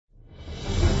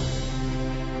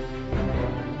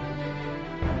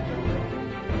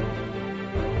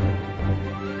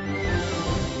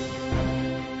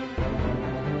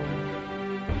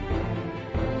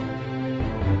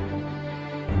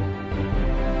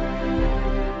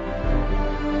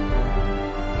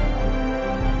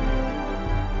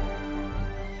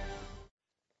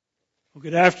Well,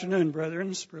 good afternoon,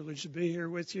 brethren. It's a privilege to be here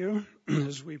with you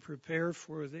as we prepare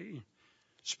for the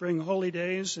spring holy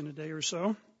days in a day or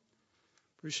so.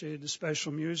 Appreciated the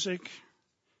special music.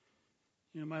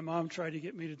 You know, my mom tried to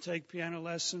get me to take piano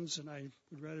lessons, and I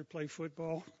would rather play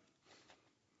football.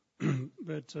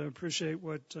 But appreciate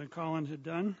what Colin had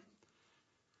done.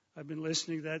 I've been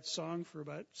listening to that song for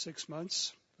about 6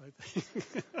 months, I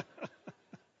think.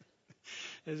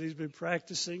 As he's been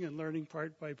practicing and learning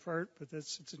part by part, but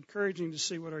it's encouraging to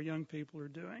see what our young people are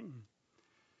doing.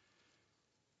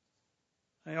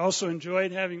 I also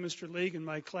enjoyed having Mr. League in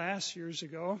my class years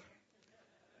ago.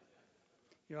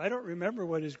 You know, I don't remember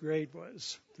what his grade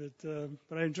was,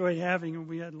 but I enjoyed having him.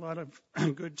 We had a lot of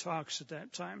good talks at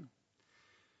that time.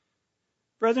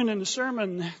 Brethren, in the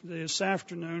sermon this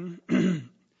afternoon,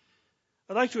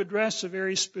 I'd like to address a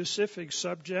very specific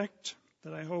subject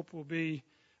that I hope will be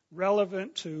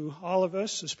relevant to all of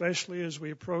us, especially as we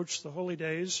approach the holy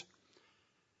days,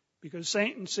 because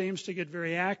Satan seems to get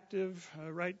very active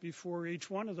right before each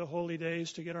one of the holy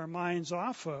days to get our minds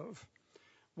off of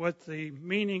what the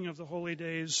meaning of the holy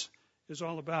days is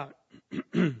all about.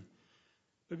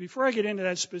 But before I get into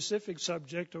that specific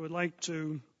subject, I would like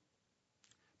to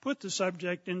put the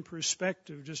subject in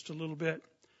perspective just a little bit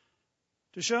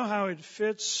to show how it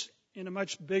fits in a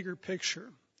much bigger picture.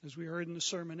 As we heard in the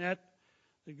sermonette,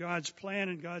 that God's plan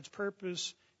and God's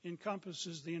purpose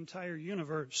encompasses the entire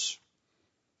universe.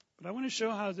 But I want to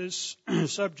show how this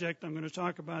subject I'm going to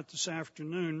talk about this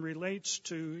afternoon relates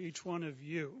to each one of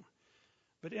you,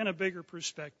 but in a bigger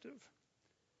perspective.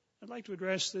 I'd like to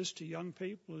address this to young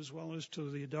people as well as to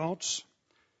the adults.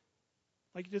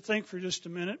 I'd like you to think for just a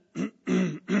minute.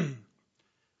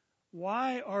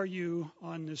 Why are you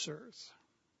on this earth?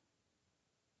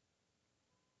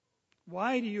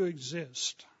 Why do you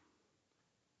exist?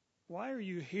 Why are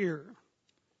you here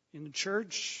in the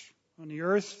church, on the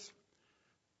earth?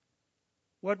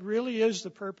 What really is the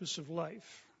purpose of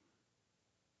life?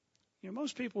 You know,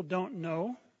 most people don't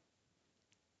know.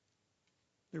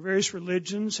 Their various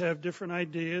religions have different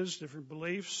ideas, different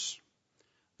beliefs.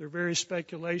 There are various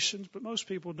speculations, but most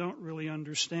people don't really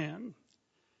understand.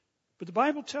 But the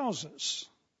Bible tells us,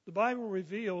 the Bible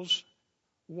reveals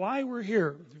why we're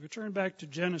here. If we turn back to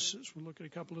Genesis, we'll look at a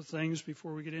couple of things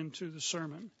before we get into the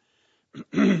sermon.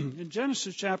 In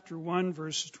Genesis chapter 1,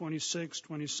 verses 26,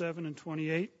 27, and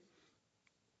 28,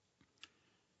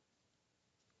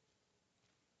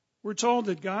 we're told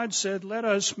that God said, "Let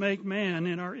us make man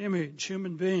in our image,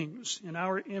 human beings, in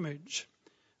our image,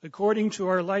 according to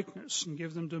our likeness, and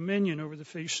give them dominion over the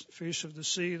fish of the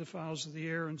sea, the fowls of the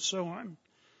air," and so on.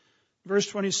 Verse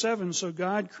 27, so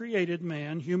God created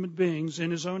man, human beings, in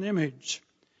his own image.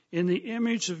 In the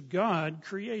image of God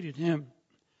created him.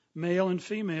 Male and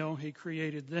female, he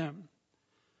created them.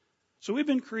 So we've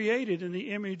been created in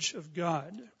the image of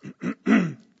God.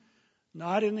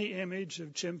 Not in the image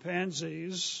of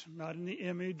chimpanzees, not in the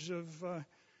image of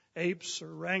apes or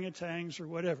orangutans or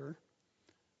whatever.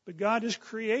 But God has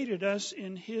created us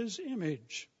in his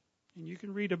image. And you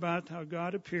can read about how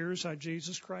God appears, how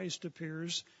Jesus Christ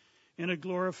appears in a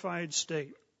glorified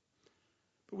state.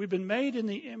 But we've been made in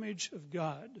the image of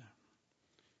God.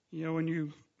 You know, when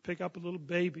you pick up a little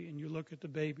baby and you look at the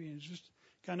baby, and it's just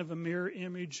kind of a mirror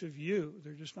image of you.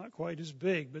 They're just not quite as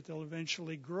big, but they'll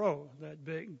eventually grow that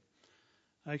big.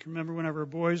 I can remember whenever our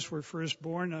boys were first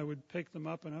born, I would pick them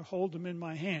up and I'd hold them in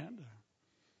my hand.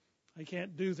 I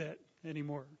can't do that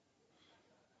anymore.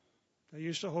 I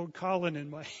used to hold Colin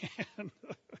in my hand.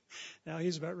 Now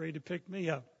he's about ready to pick me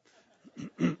up.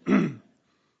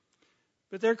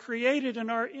 But they're created in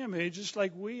our image, just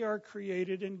like we are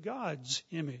created in God's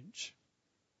image.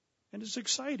 And it's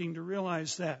exciting to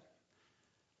realize that.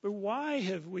 But why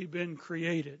have we been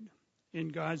created in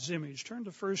God's image? Turn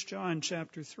to 1 John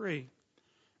chapter 3.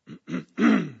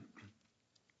 In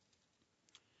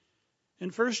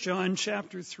 1 John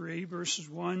chapter 3, verses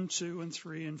 1, 2, and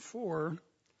 3, and 4,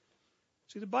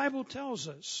 see, the Bible tells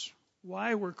us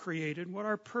why we're created, what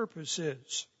our purpose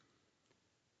is.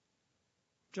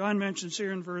 John mentions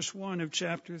here in verse 1 of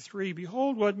chapter 3,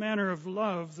 "Behold what manner of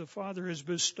love the Father has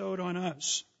bestowed on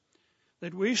us,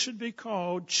 that we should be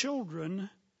called children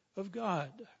of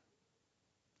God."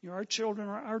 You know, our children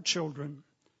are our children,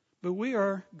 but we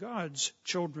are God's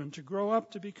children, to grow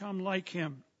up to become like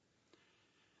him.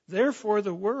 "Therefore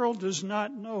the world does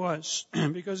not know us,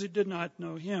 because it did not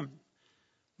know him.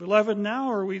 Beloved,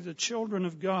 now are we the children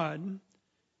of God,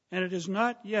 and it has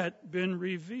not yet been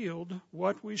revealed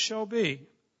what we shall be.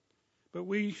 But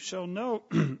we shall know,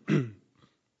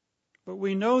 but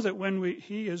we know that when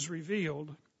he is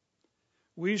revealed,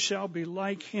 we shall be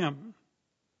like him,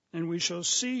 and we shall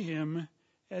see him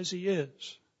as he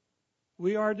is.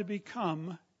 we are to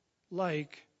become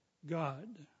like God,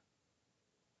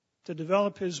 to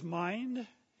develop His mind,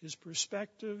 His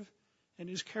perspective, and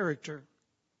His character.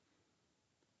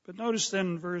 But notice then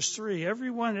in verse 3,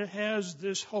 everyone that has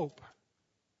this hope,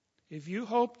 if you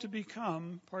hope to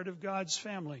become part of God's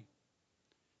family,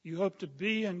 you hope to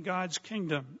be in God's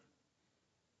kingdom,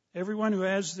 everyone who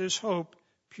has this hope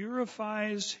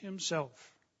purifies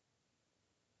himself,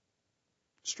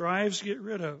 strives to get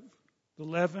rid of the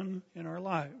leaven in our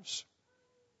lives,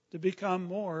 to become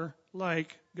more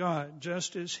like God,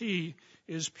 just as He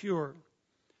is pure.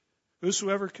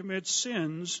 Whosoever commits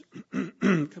sins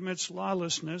commits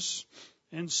lawlessness,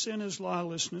 and sin is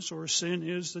lawlessness, or sin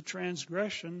is the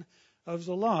transgression of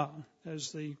the law,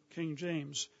 as the King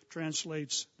James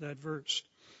translates that verse.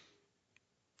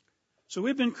 So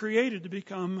we've been created to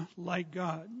become like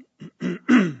God.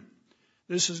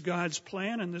 This is God's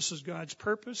plan, and this is God's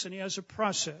purpose, and He has a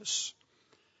process.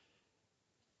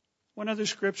 One other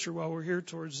scripture while we're here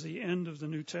towards the end of the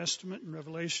New Testament in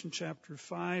Revelation chapter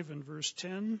 5 and verse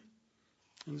 10.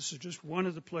 And this is just one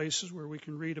of the places where we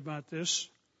can read about this.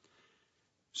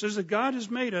 It says that God has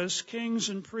made us kings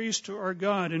and priests to our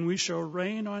God, and we shall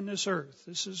reign on this earth.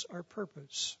 This is our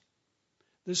purpose.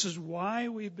 This is why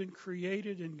we've been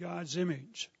created in God's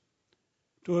image,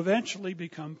 to eventually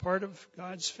become part of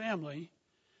God's family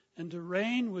and to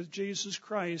reign with Jesus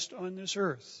Christ on this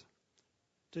earth,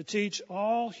 to teach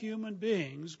all human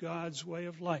beings God's way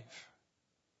of life,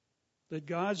 that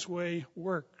God's way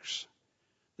works,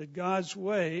 that God's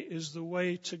way is the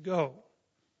way to go.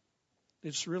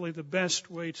 It's really the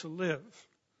best way to live.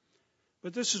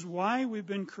 But this is why we've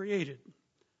been created.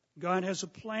 God has a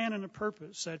plan and a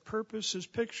purpose. That purpose is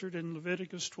pictured in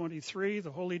Leviticus 23,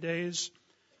 the holy days.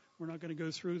 We're not going to go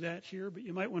through that here, but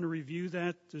you might want to review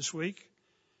that this week.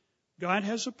 God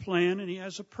has a plan and He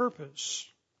has a purpose.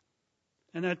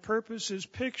 And that purpose is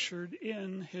pictured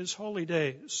in His holy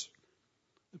days.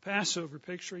 The Passover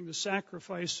picturing the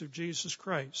sacrifice of Jesus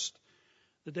Christ.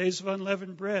 The days of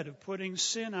unleavened bread, of putting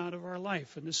sin out of our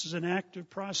life. And this is an active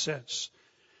process.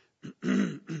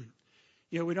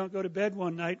 We don't go to bed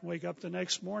one night and wake up the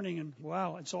next morning and,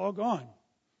 wow, it's all gone.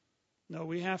 No,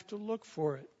 we have to look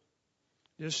for it.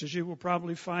 Just as you will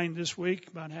probably find this week,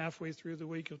 about halfway through the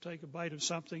week, you'll take a bite of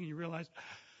something and you realize,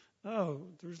 oh,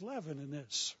 there's leaven in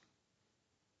this.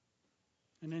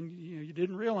 And then you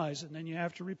didn't realize it, and then you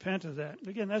have to repent of that.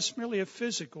 Again, that's merely a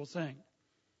physical thing.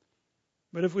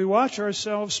 But if we watch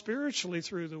ourselves spiritually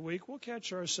through the week, we'll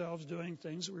catch ourselves doing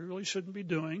things that we really shouldn't be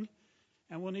doing,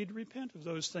 and we'll need to repent of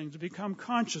those things, to become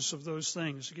conscious of those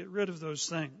things, to get rid of those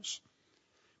things.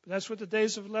 But that's what the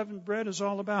days of unleavened bread is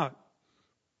all about.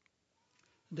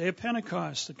 The day of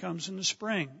Pentecost that comes in the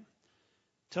spring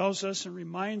tells us and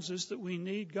reminds us that we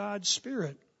need God's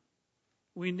Spirit.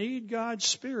 We need God's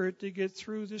Spirit to get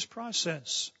through this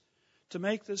process, to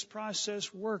make this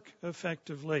process work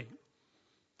effectively.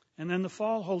 And then the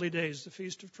fall holy days, the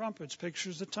Feast of Trumpets,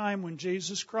 pictures the time when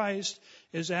Jesus Christ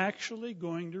is actually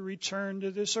going to return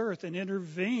to this earth and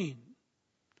intervene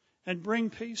and bring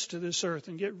peace to this earth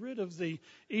and get rid of the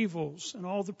evils and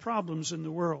all the problems in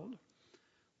the world.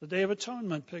 The Day of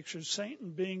Atonement pictures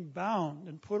Satan being bound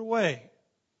and put away.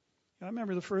 I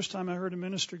remember the first time I heard a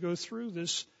minister go through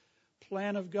this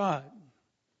plan of God.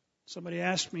 Somebody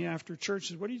asked me after church,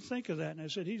 said, what do you think of that? And I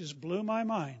said, he just blew my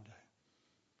mind.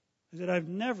 I said, I've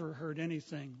never heard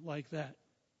anything like that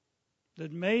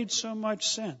made so much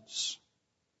sense,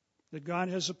 that God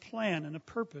has a plan and a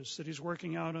purpose that He's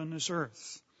working out on this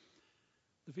earth.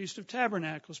 The Feast of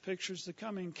Tabernacles pictures the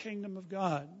coming kingdom of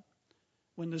God,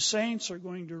 when the saints are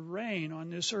going to reign on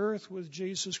this earth with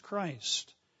Jesus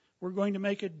Christ. We're going to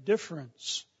make a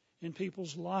difference in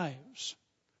people's lives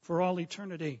for all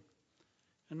eternity.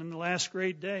 And then the last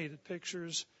great day that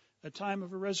pictures a time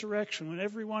of a resurrection when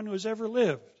everyone who has ever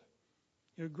lived,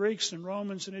 Greeks and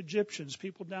Romans and Egyptians,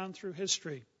 people down through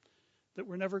history that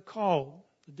were never called,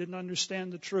 that didn't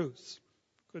understand the truth,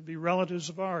 could be relatives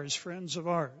of ours, friends of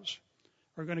ours,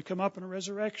 are going to come up in a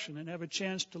resurrection and have a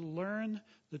chance to learn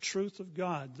the truth of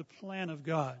God, the plan of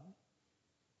God.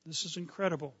 This is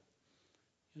incredible.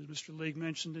 As Mr. League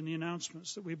mentioned in the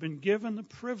announcements, that we've been given the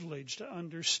privilege to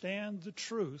understand the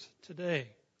truth today,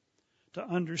 to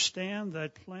understand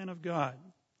that plan of God.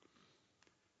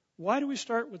 Why do we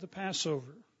start with the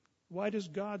Passover? Why does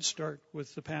God start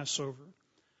with the Passover?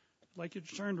 I'd like you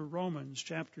to turn to Romans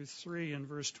chapter 3 and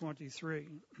verse 23.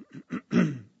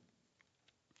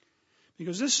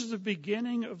 Because this is the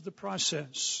beginning of the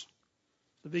process,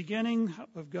 the beginning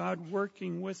of God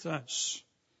working with us.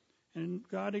 And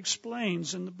God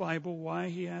explains in the Bible why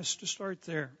He has to start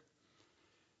there.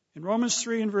 In Romans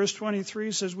 3 and verse 23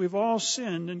 it says, we've all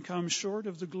sinned and come short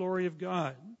of the glory of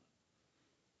God.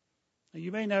 Now,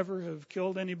 you may never have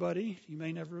killed anybody. You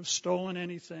may never have stolen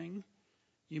anything.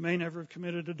 You may never have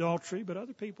committed adultery, but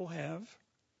other people have.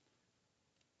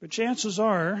 But chances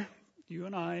are you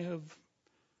and I have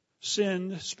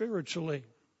sinned spiritually.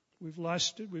 We've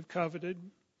lusted, we've coveted,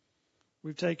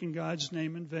 we've taken God's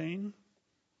name in vain.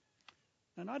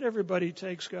 Now, not everybody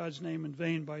takes God's name in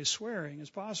vain by swearing. It's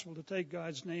possible to take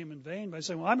God's name in vain by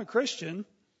saying, well, I'm a Christian,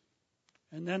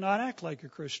 and then not act like a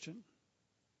Christian.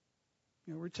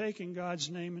 You know, we're taking God's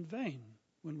name in vain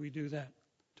when we do that,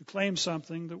 to claim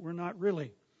something that we're not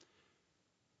really.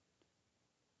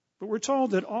 But we're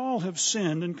told that all have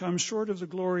sinned and come short of the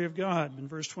glory of God. In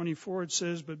verse 24 it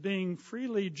says, but being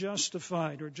freely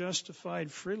justified, or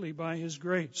justified freely by His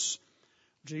grace,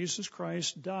 Jesus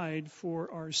Christ died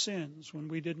for our sins when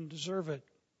we didn't deserve it.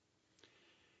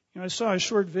 You know, I saw a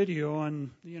short video on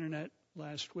the internet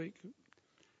last week. It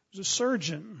was a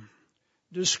surgeon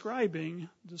describing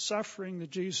the suffering that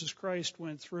Jesus Christ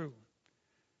went through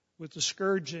with the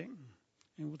scourging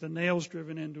and with the nails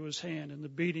driven into His hand and the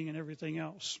beating and everything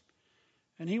else.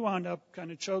 And he wound up kind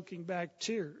of choking back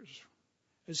tears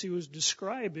as he was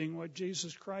describing what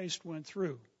Jesus Christ went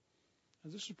through. Now,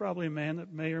 this is probably a man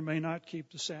that may or may not keep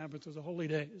the Sabbath or the holy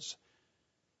days.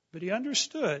 But he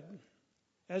understood,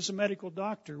 as a medical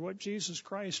doctor, what Jesus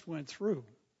Christ went through,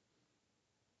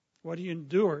 what He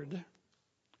endured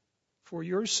for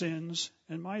your sins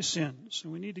and my sins.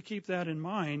 And we need to keep that in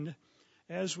mind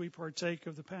as we partake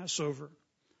of the Passover.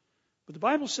 But the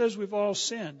Bible says we've all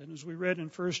sinned. And as we read in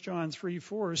 1 John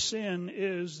 3:4, sin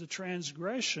is the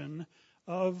transgression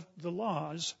of the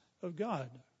laws of God.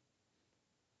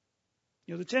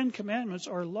 You know, the Ten Commandments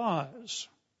are laws.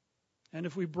 And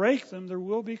if we break them, there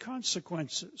will be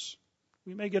consequences.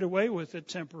 We may get away with it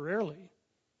temporarily,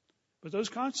 but those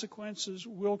consequences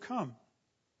will come.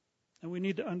 And we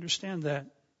need to understand that.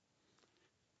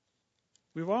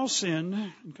 We've all sinned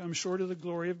and come short of the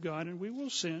glory of God, and we will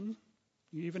sin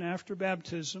even after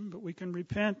baptism, but we can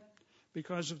repent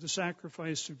because of the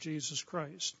sacrifice of Jesus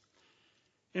Christ.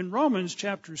 In Romans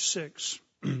chapter 6,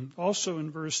 also in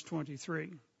verse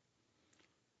 23,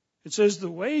 it says,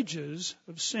 the wages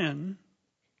of sin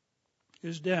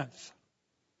is death,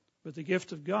 but the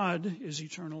gift of God is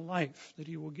eternal life, that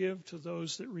He will give to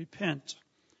those that repent,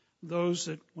 those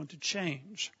that want to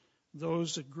change,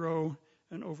 those that grow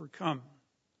and overcome.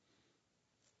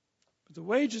 But the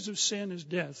wages of sin is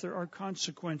death. There are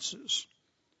consequences.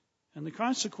 And the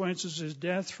consequences is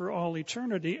death for all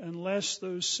eternity unless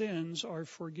those sins are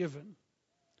forgiven.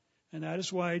 And that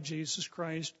is why Jesus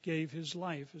Christ gave His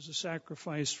life as a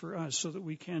sacrifice for us, so that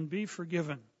we can be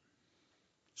forgiven,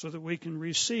 so that we can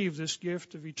receive this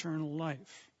gift of eternal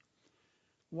life.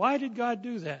 Why did God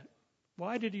do that?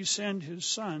 Why did He send His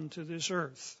Son to this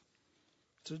earth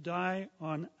to die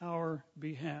on our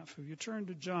behalf? If you turn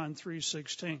to John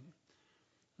 3:16,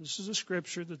 this is a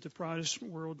scripture that the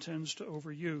Protestant world tends to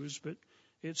overuse, but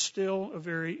it's still a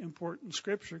very important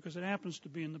scripture because it happens to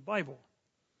be in the Bible.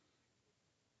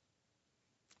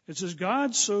 It says,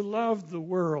 God so loved the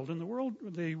world, and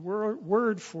the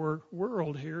word for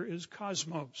world here is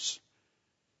cosmos,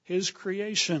 His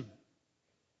creation,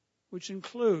 which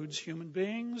includes human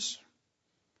beings.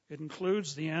 It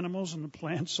includes the animals and the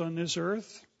plants on this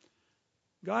earth.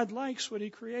 God likes what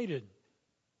He created.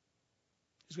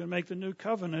 He's going to make the new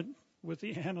covenant with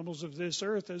the animals of this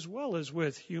earth as well as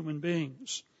with human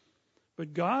beings.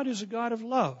 But God is a God of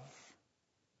love.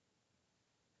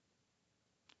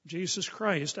 Jesus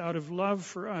Christ, out of love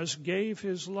for us, gave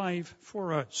His life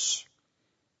for us.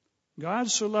 God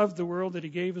so loved the world that He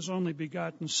gave His only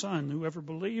begotten Son. Whoever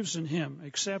believes in Him,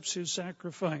 accepts His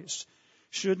sacrifice,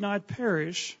 should not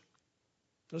perish,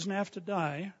 doesn't have to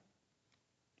die,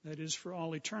 that is for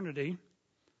all eternity,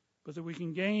 but that we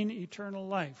can gain eternal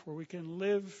life, where we can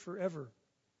live forever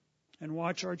and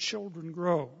watch our children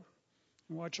grow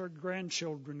and watch our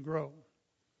grandchildren grow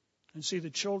and see the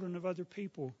children of other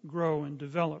people grow and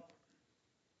develop.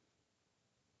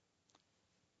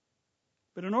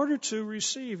 But in order to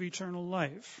receive eternal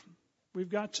life, we've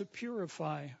got to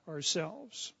purify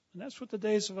ourselves. And that's what the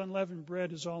Days of Unleavened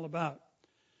Bread is all about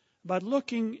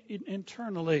looking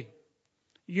internally,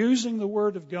 using the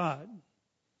Word of God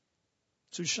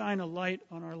to shine a light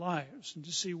on our lives and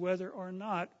to see whether or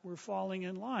not we're falling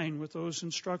in line with those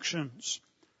instructions.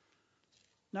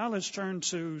 Now let's turn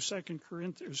to 1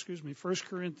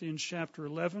 Corinthians chapter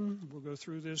 11. We'll go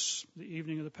through this the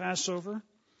evening of the Passover.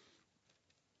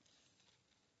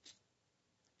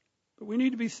 But we need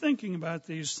to be thinking about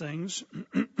these things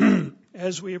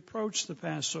as we approach the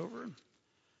Passover.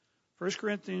 1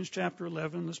 Corinthians chapter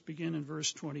 11, let's begin in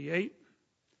verse 28.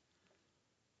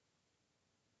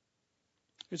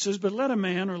 It says, "But let a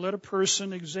man or let a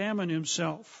person examine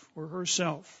himself or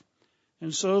herself,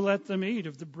 and so let them eat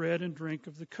of the bread and drink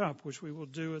of the cup," which we will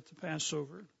do at the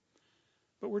Passover.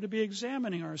 But we're to be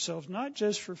examining ourselves, not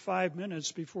just for 5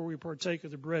 minutes before we partake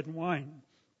of the bread and wine.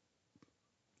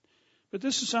 But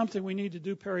this is something we need to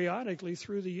do periodically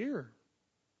through the year.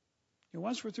 And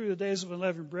once we're through the days of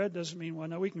unleavened bread, doesn't mean, well,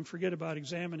 now we can forget about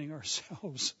examining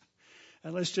ourselves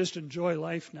and let's just enjoy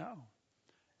life now.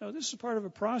 No, this is part of a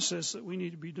process that we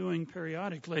need to be doing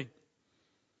periodically.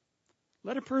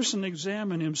 Let a person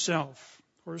examine himself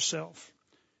or herself,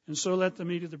 and so let them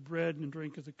eat of the bread and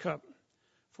drink of the cup.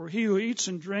 For he who eats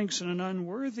and drinks in an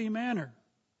unworthy manner,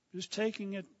 just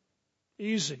taking it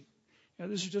easy. Now,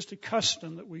 this is just a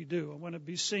custom that we do. I want to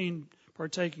be seen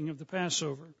partaking of the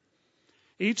Passover.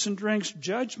 Eats and drinks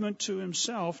judgment to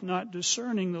himself, not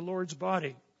discerning the Lord's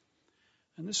body.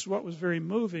 And this is what was very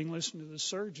moving, listening to the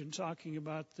surgeon talking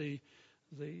about the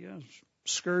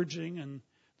scourging and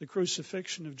the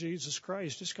crucifixion of Jesus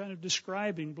Christ, just kind of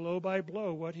describing blow by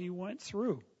blow what he went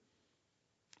through.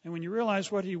 And when you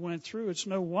realize what he went through, it's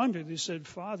no wonder they said,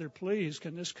 "Father, please,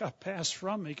 can this cup pass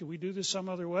from me? Can we do this some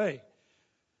other way?"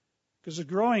 Because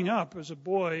growing up as a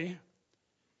boy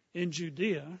in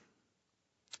Judea,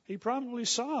 he probably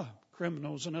saw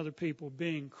criminals and other people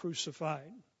being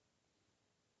crucified.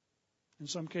 In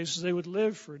some cases, they would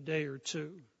live for a day or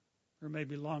two, or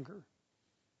maybe longer.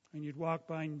 And you'd walk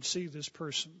by and see this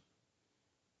person.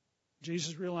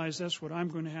 Jesus realized that's what I'm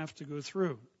going to have to go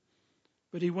through.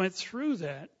 But he went through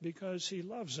that because he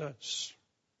loves us.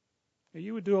 Now,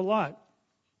 you would do a lot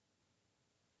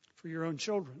for your own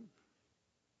children,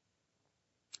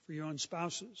 for your own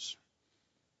spouses,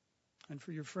 and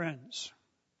for your friends.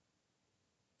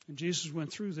 And Jesus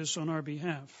went through this on our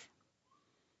behalf.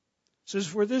 It says,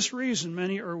 "For this reason,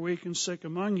 many are weak and sick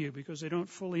among you, because they don't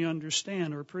fully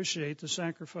understand or appreciate the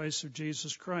sacrifice of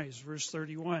Jesus Christ." Verse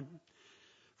 31.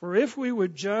 "For if we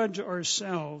would judge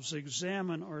ourselves,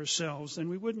 examine ourselves, then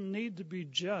we wouldn't need to be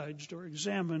judged or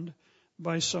examined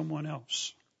by someone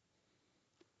else."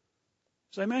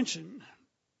 As I mentioned,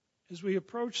 as we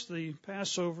approach the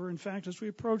Passover, in fact, as we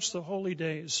approach the holy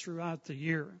days throughout the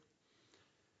year,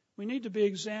 we need to be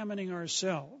examining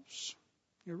ourselves.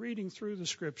 You're reading through the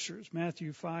Scriptures,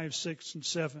 Matthew 5, 6, and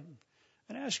 7,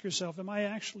 and ask yourself, am I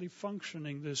actually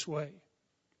functioning this way?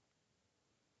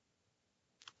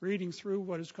 Reading through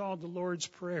what is called the Lord's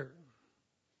Prayer.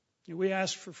 We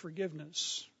ask for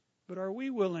forgiveness, but are we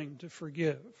willing to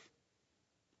forgive?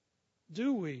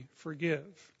 Do we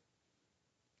forgive?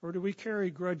 Or do we carry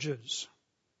grudges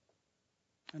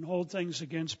and hold things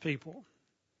against people?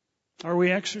 Are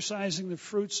we exercising the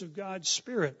fruits of God's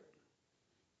Spirit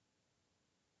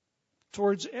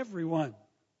towards everyone?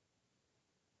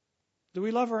 Do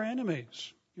we love our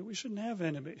enemies? We shouldn't have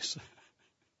enemies.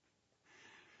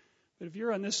 But if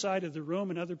you're on this side of the room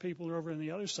and other people are over on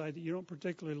the other side that you don't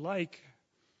particularly like,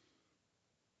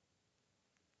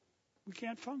 we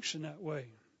can't function that way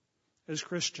as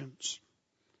Christians.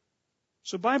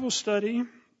 So Bible study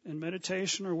and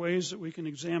meditation are ways that we can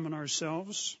examine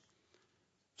ourselves.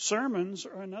 Sermons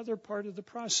are another part of the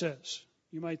process.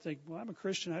 You might think, well, I'm a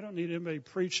Christian. I don't need anybody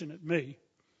preaching at me.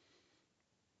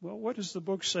 Well, what does the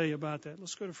book say about that?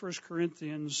 Let's go to 1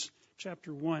 Corinthians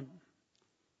chapter 1.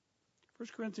 1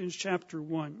 Corinthians chapter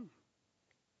 1.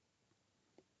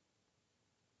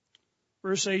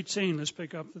 Verse 18, let's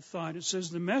pick up the thought. It says,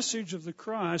 "The message of the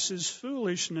cross is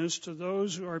foolishness to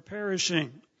those who are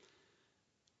perishing.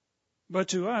 But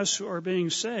to us who are being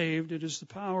saved, it is the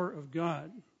power of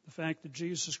God." The fact that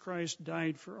Jesus Christ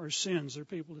died for our sins. There are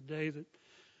people today that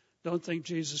don't think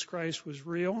Jesus Christ was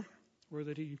real, or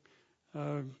that he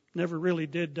never really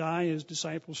did die. His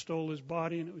disciples stole his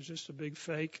body and it was just a big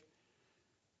fake.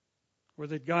 Or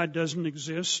that God doesn't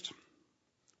exist.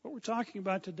 What we're talking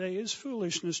about today is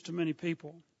foolishness to many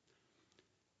people.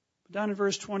 But down in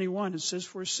verse 21 it says,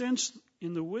 "For since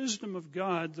in the wisdom of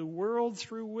God, the world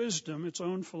through wisdom, its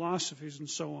own philosophies and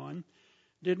so on,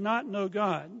 did not know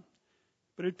God,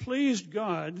 but it pleased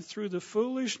God through the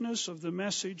foolishness of the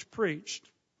message preached,"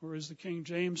 or as the King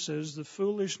James says, the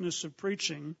foolishness of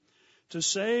preaching, "to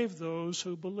save those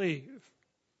who believe."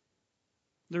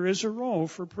 There is a role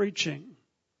for preaching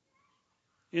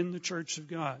in the church of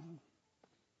God.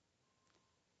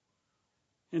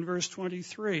 In verse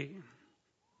 23, it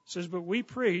says, "But we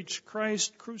preach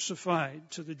Christ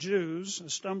crucified, to the Jews a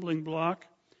stumbling block,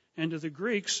 and to the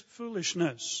Greeks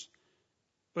foolishness.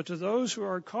 But to those who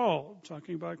are called,"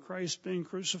 talking about Christ being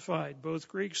crucified, both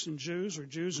Greeks and Jews, or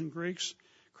Jews and Greeks,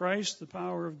 "Christ, the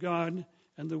power of God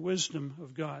and the wisdom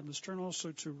of God. Let's turn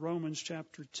also to Romans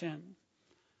chapter 10,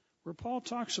 where Paul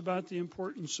talks about the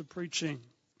importance of preaching.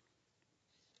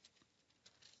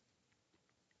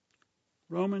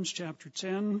 Romans chapter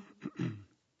 10.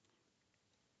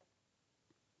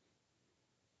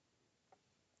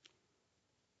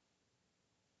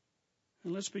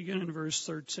 And let's begin in verse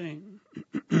 13.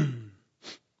 It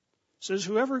says,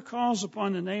 "Whoever calls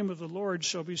upon the name of the Lord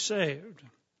shall be saved.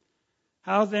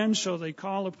 How then shall they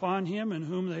call upon him in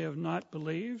whom they have not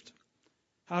believed?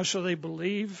 How shall they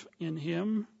believe in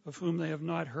him of whom they have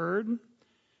not heard?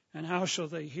 And how shall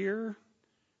they hear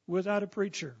without a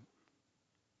preacher?"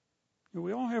 And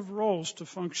we all have roles to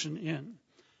function in.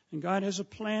 And God has a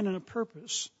plan and a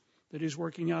purpose that he's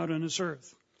working out on his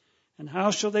earth. And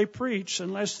how shall they preach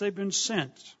unless they've been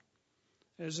sent?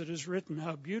 As it is written,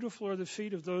 how beautiful are the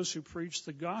feet of those who preach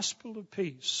the gospel of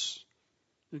peace.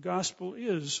 The gospel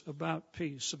is about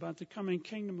peace, about the coming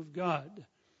kingdom of God.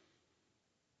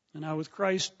 And how with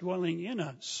Christ dwelling in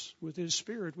us, with his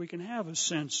Spirit, we can have a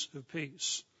sense of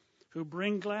peace, who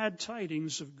bring glad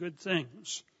tidings of good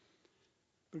things.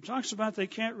 But it talks about they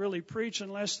can't really preach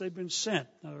unless they've been sent.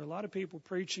 Now, there are a lot of people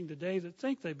preaching today that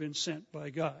think they've been sent by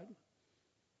God.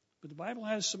 But the Bible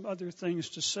has some other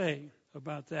things to say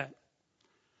about that.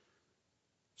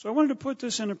 So I wanted to put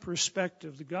this in a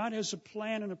perspective, that God has a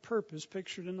plan and a purpose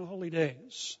pictured in the holy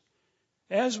days.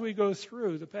 As we go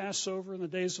through the Passover and the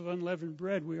days of unleavened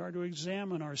bread, we are to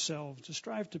examine ourselves, to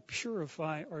strive to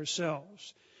purify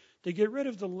ourselves, to get rid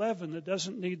of the leaven that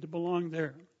doesn't need to belong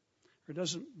there, or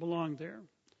doesn't belong there.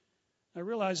 I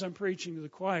realize I'm preaching to the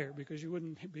choir because you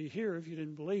wouldn't be here if you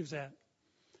didn't believe that.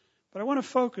 But I want to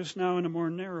focus now in a more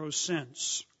narrow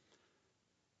sense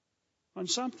on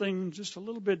something just a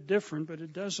little bit different, but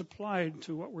it does apply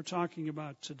to what we're talking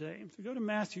about today. If we go to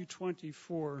Matthew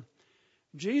 24,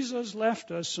 Jesus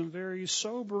left us some very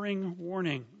sobering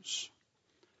warnings,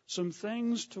 some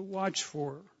things to watch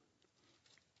for.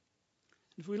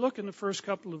 If we look in the first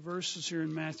couple of verses here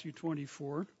in Matthew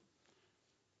 24,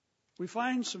 we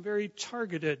find some very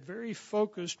targeted, very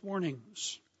focused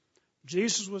warnings.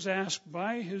 Jesus was asked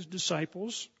by his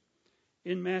disciples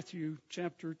in Matthew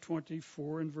chapter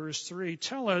 24 and verse 3,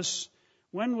 "Tell us,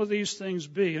 when will these things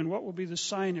be, and what will be the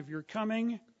sign of your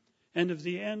coming and of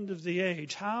the end of the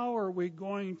age?" How are we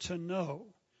going to know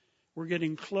we're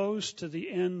getting close to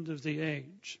the end of the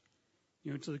age,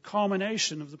 to the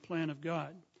culmination of the plan of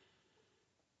God?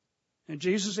 And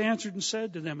Jesus answered and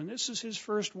said to them, and this is his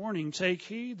first warning, "Take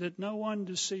heed that no one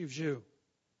deceives you.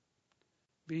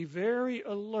 Be very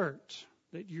alert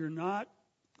that you're not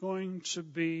going to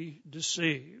be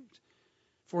deceived.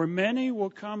 For many will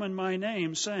come in my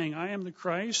name, saying, 'I am the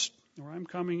Christ,' or 'I'm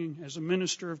coming as a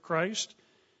minister of Christ,'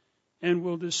 and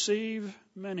will deceive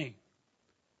many."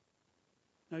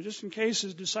 Now, just in case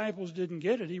his disciples didn't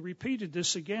get it, he repeated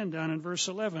this again down in verse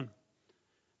 11.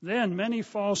 "Then many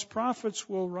false prophets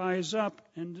will rise up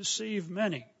and deceive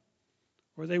many,"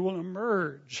 or they will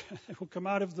emerge, they will come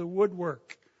out of the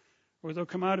woodwork, or they'll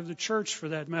come out of the church for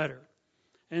that matter,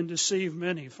 and deceive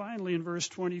many. Finally, in verse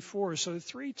 24, so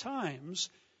 3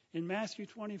 times in Matthew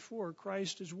 24,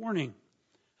 Christ is warning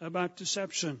about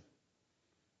deception.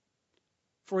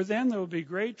 "For then there will be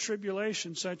great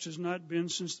tribulation, such as not been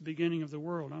since the beginning of the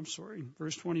world."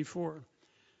 Verse 24.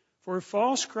 "For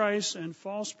false Christs and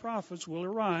false prophets will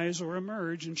arise or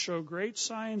emerge and show great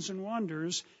signs and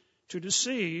wonders to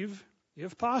deceive,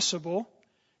 if possible,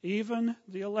 even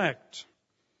the elect."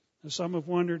 Now, some have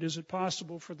wondered, is it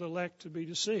possible for the elect to be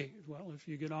deceived? Well, if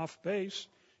you get off base,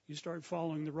 you start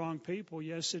following the wrong people,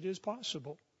 yes, it is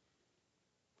possible.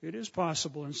 It is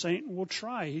possible, and Satan will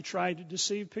try. He tried to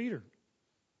deceive Peter.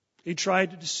 He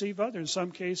tried to deceive others. In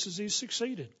some cases, he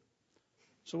succeeded.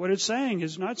 So what it's saying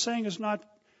is not saying it's not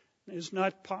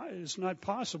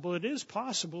possible. It is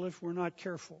possible if we're not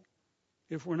careful,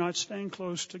 if we're not staying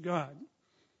close to God.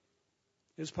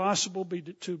 It's possible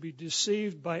to be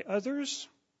deceived by others,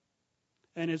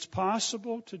 and it's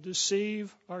possible to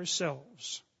deceive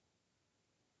ourselves.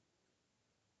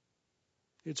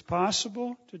 It's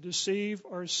possible to deceive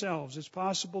ourselves. It's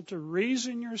possible to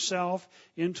reason yourself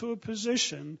into a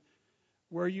position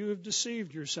where you have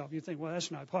deceived yourself. You think, well,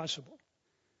 that's not possible.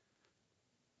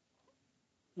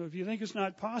 Well, if you think it's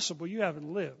not possible, you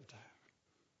haven't lived.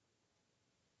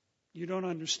 You don't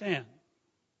understand.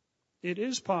 It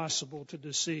is possible to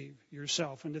deceive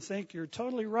yourself and to think you're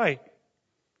totally right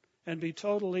and be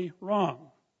totally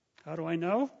wrong. How do I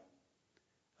know?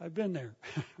 I've been there.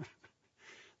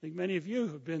 I think many of you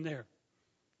have been there.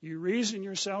 You reason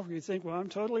yourself and you think, well, I'm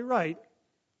totally right,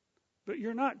 but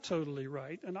you're not totally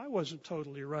right, and I wasn't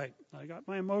totally right. I got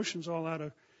my emotions all out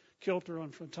of kilter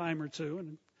for a time or two,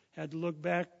 and had to look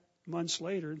back months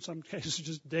later, in some cases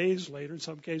just days later, in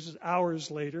some cases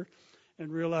hours later,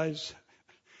 and realize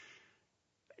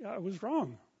I was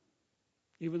wrong,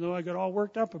 even though I got all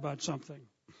worked up about something.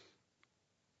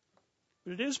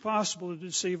 But it is possible to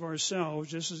deceive ourselves,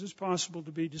 just as it's possible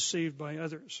to be deceived by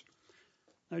others.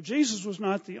 Now, Jesus was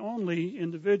not the only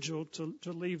individual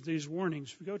to leave these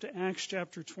warnings. If we go to Acts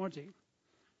chapter 20,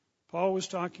 Paul was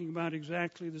talking about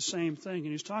exactly the same thing,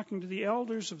 and he's talking to the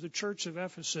elders of the church of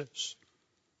Ephesus.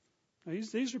 Now,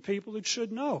 these are people that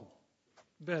should know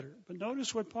better. But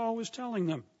notice what Paul was telling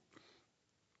them.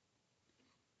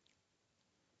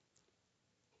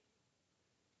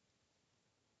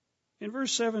 In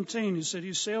verse 17, he said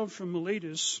he sailed from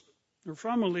Miletus,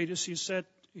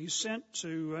 he sent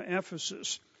to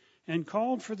Ephesus and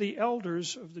called for the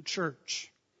elders of the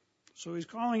church. So he's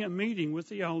calling a meeting with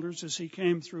the elders as he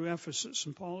came through Ephesus.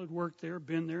 And Paul had worked there,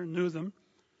 been there, knew them.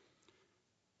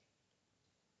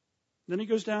 Then he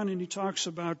goes down and he talks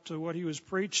about what he was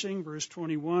preaching. Verse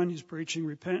 21, he's preaching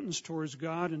repentance towards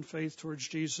God and faith towards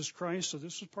Jesus Christ. So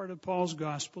this was part of Paul's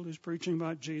gospel. He's preaching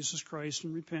about Jesus Christ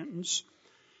and repentance.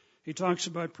 He talks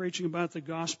about preaching about the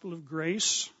gospel of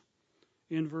grace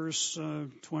in verse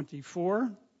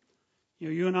 24.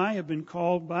 You and I have been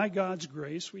called by God's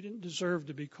grace. We didn't deserve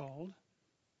to be called,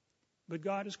 but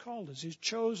God has called us. He's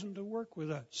chosen to work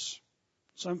with us.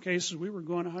 In some cases, we were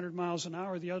going 100 miles an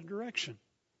hour the other direction,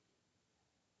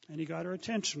 and He got our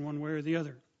attention one way or the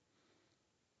other.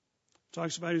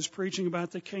 Talks about his preaching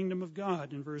about the kingdom of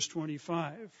God in verse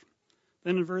 25.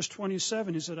 Then in verse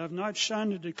 27, he said, I've not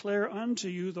shunned to declare unto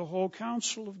you the whole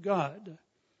counsel of God.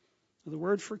 Now, the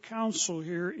word for counsel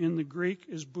here in the Greek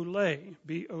is boule,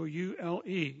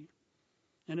 B-O-U-L-E.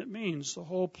 And it means the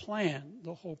whole plan,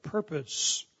 the whole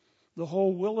purpose, the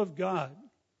whole will of God.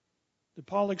 That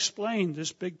Paul explained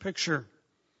this big picture.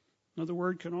 Now, the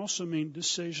word can also mean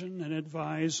decision and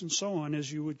advise and so on,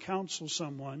 as you would counsel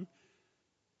someone.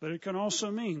 But it can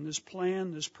also mean this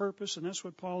plan, this purpose, and that's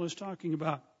what Paul is talking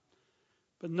about.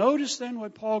 But notice then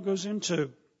what Paul goes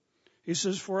into. He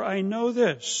says, for I know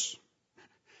this.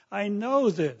 I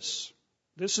know this.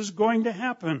 This is going to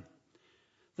happen.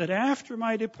 That after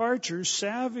my departure,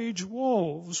 savage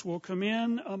wolves will come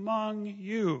in among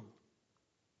you,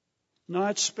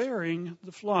 not sparing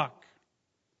the flock.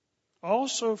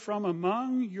 Also from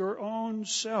among your own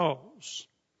selves,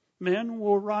 men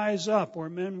will rise up, or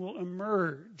men will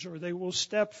emerge, or they will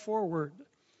step forward.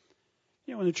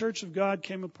 When the Church of God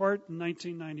came apart in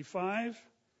 1995,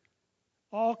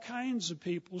 all kinds of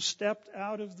people stepped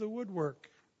out of the woodwork.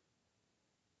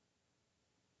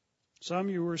 Some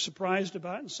you were surprised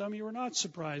about, and some you were not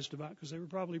surprised about, because they were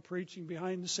probably preaching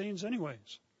behind the scenes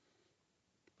anyways.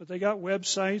 But they got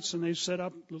websites, and they set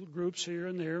up little groups here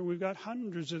and there. We've got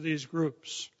hundreds of these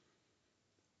groups.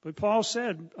 But Paul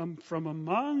said, from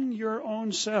among your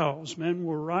own selves, men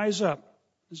will rise up.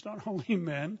 It's not only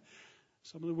men.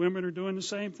 Some of the women are doing the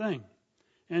same thing.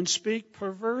 And speak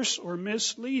perverse or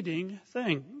misleading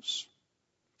things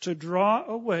to draw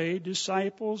away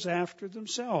disciples after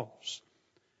themselves.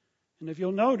 And if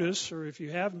you'll notice, or if you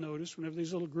have noticed, whenever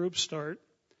these little groups start,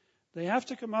 they have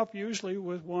to come up usually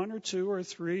with one or two or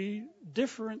three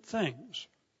different things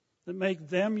that make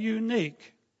them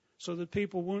unique so that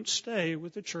people won't stay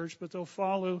with the church, but they'll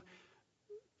follow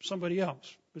somebody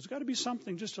else. There's got to be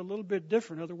something just a little bit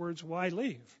different. In other words, why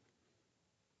leave?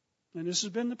 And this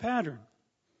has been the pattern.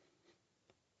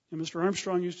 And Mr.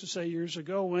 Armstrong used to say years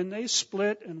ago, when they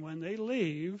split and when they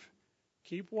leave,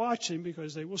 keep watching,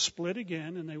 because they will split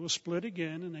again, and they will split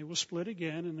again, and they will split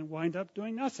again, and then wind up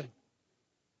doing nothing.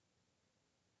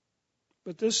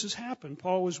 But this has happened.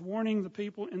 Paul was warning the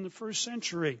people in the first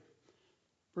century.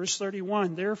 Verse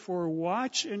 31, therefore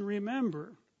watch and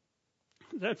remember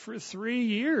that for 3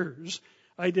 years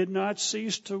I did not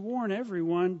cease to warn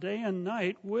everyone day and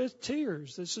night with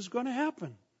tears. This is going to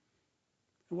happen.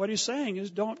 And what he's saying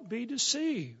is, don't be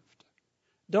deceived.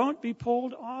 Don't be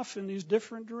pulled off in these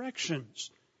different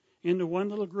directions, into one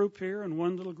little group here and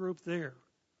one little group there.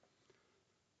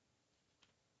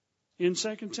 In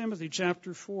 2 Timothy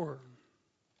chapter 4,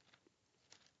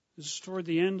 this is toward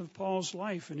the end of Paul's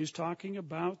life, and he's talking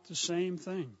about the same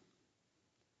thing.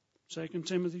 2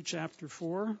 Timothy chapter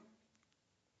 4.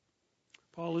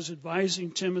 Paul is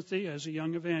advising Timothy as a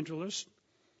young evangelist.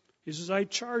 He says, I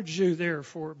charge you,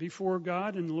 therefore, before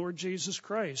God and the Lord Jesus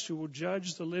Christ, who will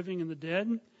judge the living and the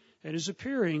dead at his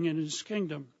appearing in his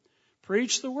kingdom.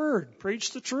 Preach the word.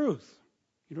 Preach the truth.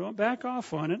 You don't back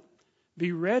off on it.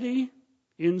 Be ready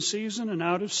in season and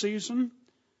out of season.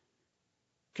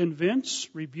 Convince,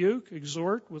 rebuke,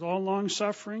 exhort with all long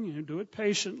suffering, and do it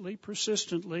patiently,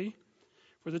 persistently.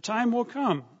 For the time will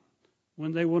come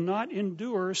when they will not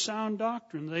endure sound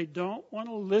doctrine. They don't want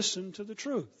to listen to the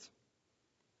truth.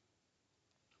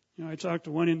 I talked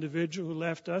to one individual who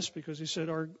left us because he said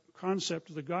our concept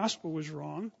of the gospel was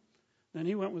wrong. Then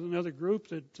he went with another group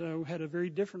that had a very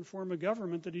different form of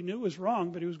government that he knew was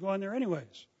wrong, but he was going there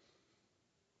anyways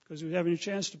because he was having a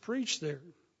chance to preach there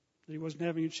that he wasn't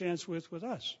having a chance with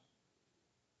us.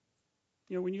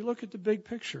 When you look at the big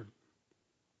picture,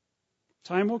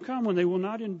 time will come when they will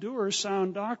not endure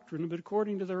sound doctrine, but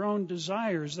according to their own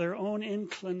desires, their own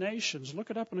inclinations. Look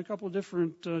it up in a couple of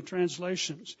different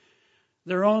translations.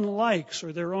 Their own likes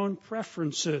or their own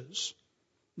preferences,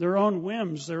 their own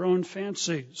whims, their own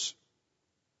fancies.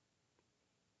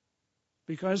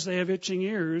 Because they have itching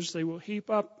ears, they will heap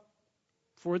up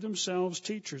for themselves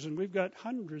teachers. And we've got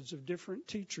hundreds of different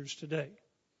teachers today,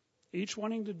 each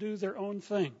wanting to do their own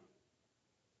thing.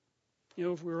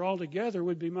 If we were all together,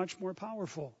 we'd be much more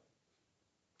powerful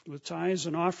with tithes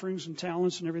and offerings and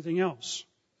talents and everything else.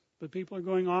 But people are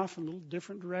going off in little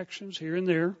different directions here and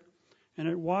there, and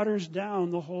it waters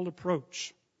down the whole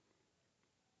approach.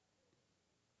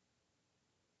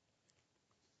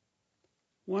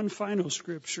 One final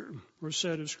scripture, or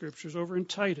set of scriptures, over in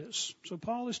Titus. So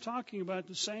Paul is talking about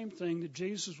the same thing that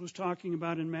Jesus was talking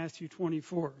about in Matthew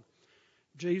 24.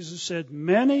 Jesus said,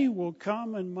 "Many will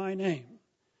come in my name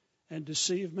and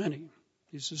deceive many."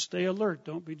 He says, stay alert,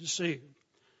 don't be deceived.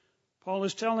 Paul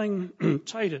is telling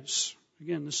Titus,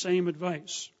 again, the same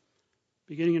advice.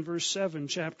 Beginning in verse 7,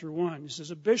 chapter 1, he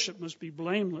says, "A bishop must be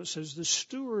blameless as the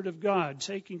steward of God,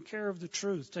 taking care of the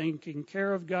truth, taking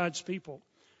care of God's people,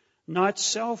 not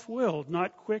self-willed,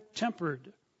 not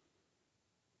quick-tempered,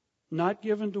 not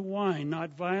given to wine,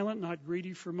 not violent, not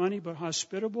greedy for money, but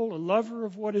hospitable, a lover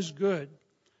of what is good,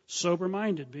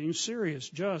 sober-minded, being serious,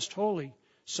 just, holy,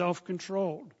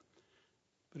 self-controlled."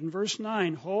 But in verse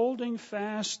 9, "Holding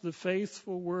fast the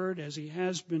faithful word as he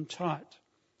has been taught,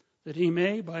 that he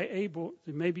may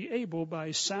be able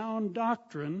by sound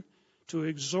doctrine to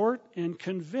exhort and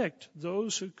convict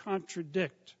those who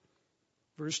contradict."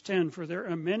 Verse 10, "For there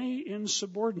are many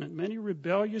insubordinate, many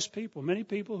rebellious people, many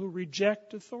people who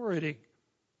reject authority."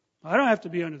 I don't have to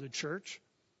be under the church.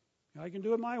 I can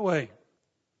do it my way.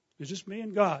 It's just me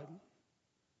and God.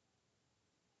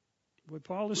 What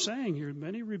Paul is saying here,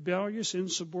 many rebellious,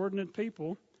 insubordinate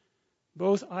people,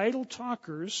 both idle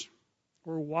talkers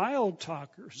or wild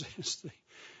talkers,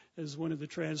 as one of the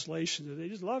translations. They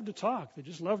just love to talk. They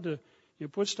just love to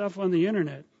put stuff on the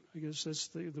internet. I guess that's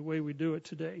the way we do it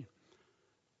today.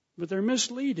 But they're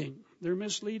misleading. They're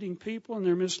misleading people, and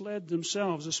they're misled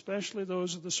themselves, especially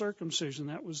those of the circumcision.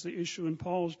 That was the issue in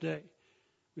Paul's day.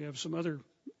 We have some other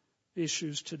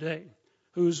issues today.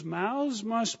 "Whose mouths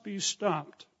must be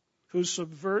stopped, who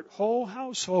subvert whole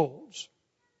households."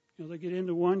 They get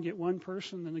into one, get one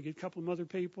person, then they get a couple of other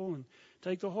people and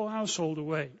take the whole household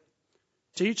away.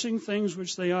 "Teaching things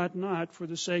which they ought not for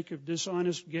the sake of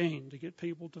dishonest gain," to get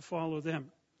people to follow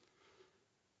them.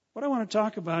 What I want to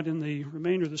talk about in the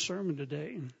remainder of the sermon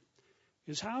today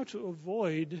is how to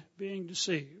avoid being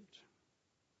deceived,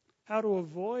 how to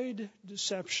avoid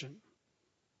deception.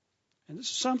 And this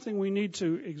is something we need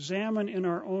to examine in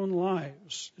our own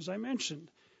lives. As I mentioned,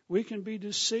 we can be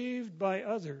deceived by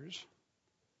others,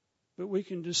 but we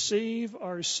can deceive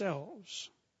ourselves.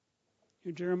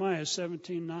 In Jeremiah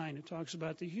 17:9, it talks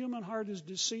about the human heart is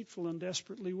deceitful and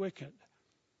desperately wicked.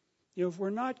 If we're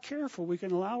not careful, we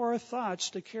can allow our thoughts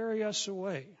to carry us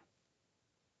away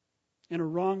in a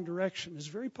wrong direction. It's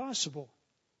very possible.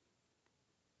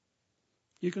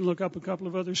 You can look up a couple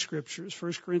of other scriptures,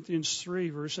 1 Corinthians 3,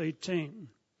 verse 18,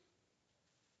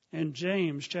 and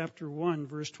James chapter 1,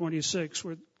 verse 26,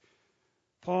 where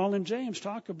Paul and James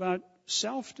talk about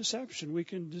self-deception. We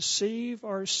can deceive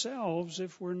ourselves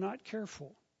if we're not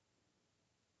careful.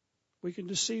 We can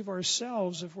deceive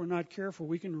ourselves if we're not careful.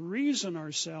 We can reason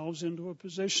ourselves into a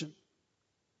position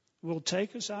that will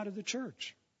take us out of the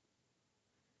church,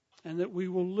 and that we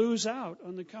will lose out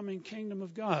on the coming kingdom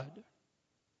of God.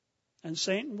 And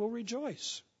Satan will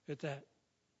rejoice at that.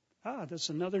 That's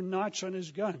another notch on his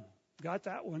gun. Got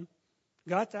that one.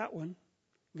 Got that one.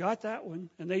 Got that one.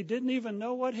 And they didn't even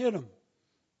know what hit them.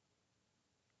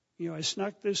 I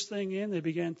snuck this thing in. They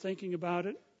began thinking about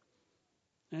it,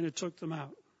 and it took them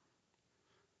out.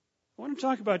 I want to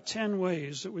talk about 10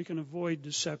 ways that we can avoid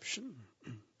deception.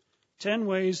 10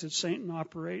 ways that Satan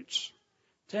operates.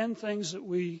 10 things that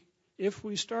if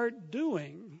we start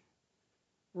doing,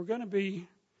 we're going to be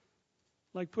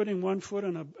like putting one foot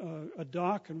on a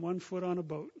dock and one foot on a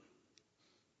boat.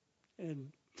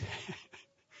 And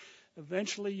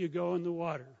eventually you go in the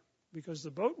water because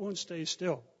the boat won't stay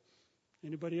still.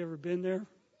 Anybody ever been there?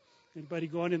 Anybody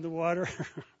gone in the water?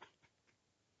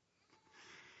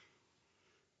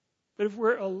 But if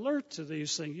we're alert to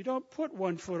these things, you don't put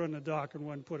one foot on the dock and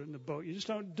one foot in the boat. You just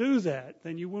don't do that.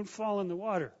 Then you won't fall in the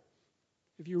water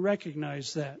if you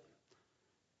recognize that.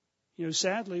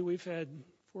 Sadly, we've had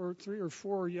 3 or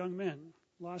 4 young men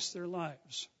lost their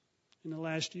lives in the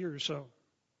last year or so,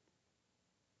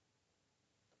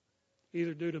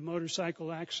 either due to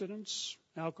motorcycle accidents,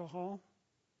 alcohol,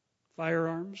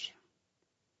 firearms.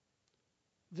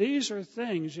 These are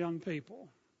things, young people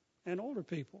and older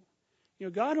people.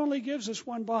 God only gives us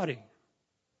one body.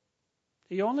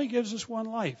 He only gives us one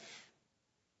life.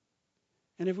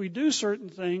 And if we do certain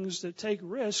things that take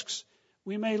risks,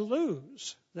 we may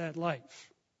lose that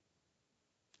life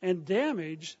and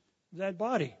damage that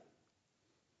body.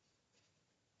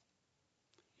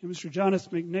 And Mr.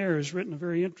 Jonathan McNair has written a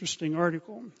very interesting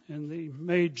article in the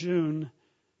May-June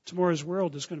Tomorrow's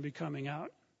World is going to be coming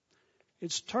out.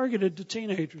 It's targeted to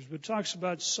teenagers, but it talks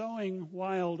about sowing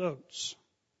wild oats.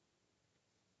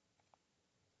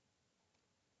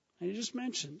 And he just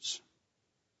mentions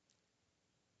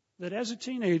that as a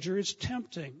teenager, it's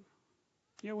tempting.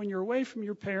 When you're away from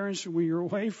your parents and when you're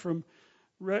away from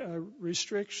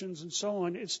restrictions and so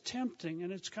on, it's tempting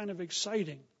and it's kind of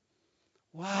exciting.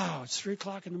 Wow, it's 3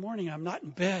 o'clock in the morning. I'm not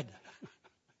in bed.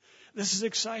 This is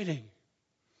exciting.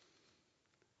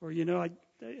 Or,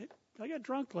 I got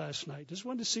drunk last night. Just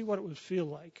wanted to see what it would feel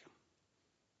like.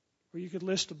 Or you could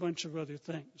list a bunch of other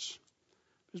things.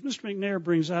 As Mr. McNair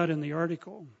brings out in the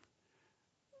article,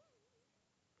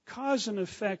 cause and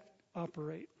effect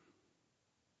operate.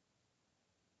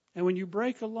 And when you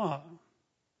break a law,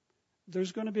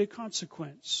 there's going to be a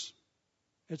consequence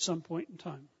at some point in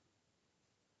time.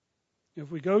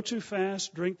 If we go too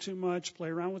fast, drink too much, play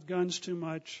around with guns too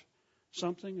much,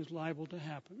 something is liable to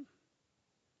happen.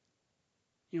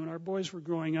 When our boys were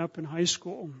growing up in high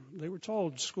school, they were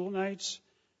told school nights,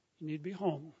 you need to be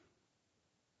home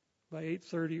by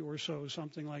 8:30 or so,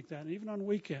 something like that. And even on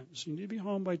weekends, you need to be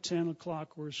home by 10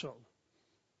 o'clock or so.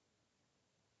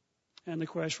 And the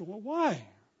question, well, why?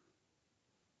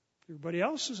 Everybody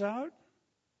else is out.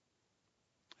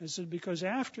 I said, because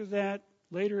after that,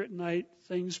 later at night,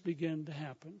 things begin to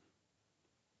happen.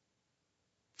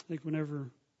 I think whenever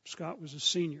Scott was a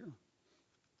senior,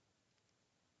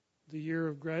 the year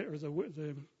of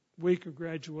the week of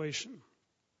graduation,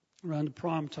 around the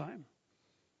prom time,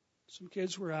 some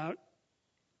kids were out,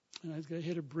 and I think they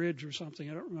hit a bridge or something.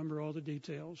 I don't remember all the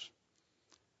details.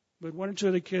 But 1 or 2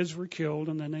 of the kids were killed,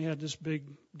 and then they had this big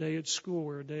day at school,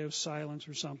 or a day of silence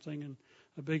or something, and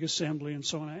a big assembly and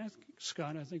so on. I asked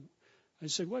Scott, I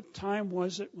said, what time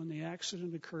was it when the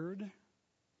accident occurred?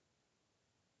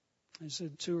 I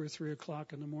said 2 or 3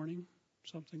 o'clock in the morning,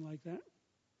 something like that.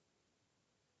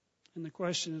 And the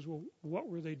question is, well, what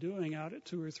were they doing out at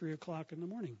 2 or 3 o'clock in the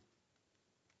morning?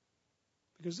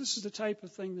 Because this is the type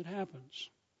of thing that happens.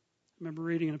 I remember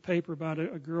reading in a paper about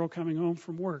a girl coming home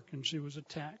from work, and she was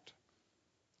attacked.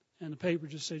 And the paper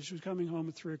just said she was coming home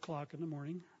at 3 o'clock in the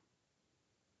morning.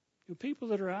 People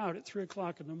that are out at 3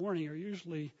 o'clock in the morning are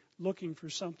usually looking for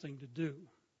something to do.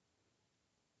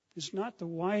 It's not the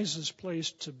wisest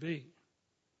place to be.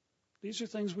 These are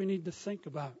things we need to think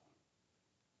about.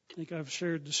 I think I've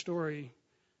shared the story.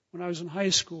 When I was in high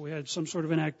school, we had some sort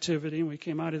of an activity, and we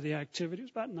came out of the activity. It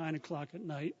was about 9 o'clock at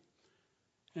night.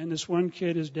 And this one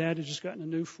kid, his dad had just gotten a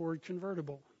new Ford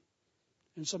convertible.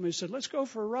 And somebody said, let's go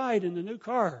for a ride in the new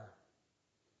car.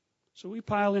 So we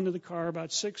piled into the car,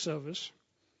 about 6 of us.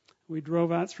 We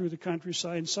drove out through the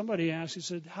countryside, and somebody asked, he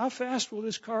said, how fast will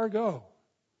this car go?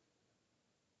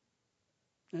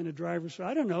 And the driver said,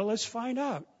 I don't know, let's find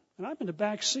out. And I'm in the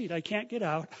back seat. I can't get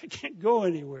out. I can't go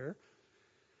anywhere.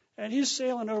 And he's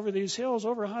sailing over these hills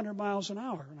over 100 miles an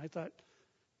hour. And I thought,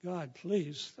 God,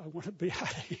 please, I want to be out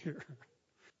of here.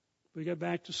 We got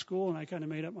back to school, and I kind of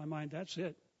made up my mind, that's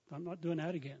it. I'm not doing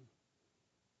that again.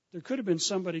 There could have been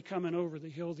somebody coming over the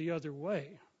hill the other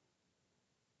way,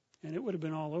 and it would have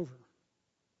been all over.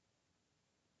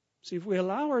 See, if we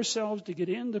allow ourselves to get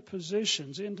into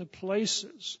positions, into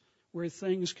places where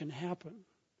things can happen,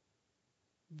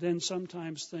 then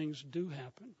sometimes things do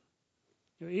happen.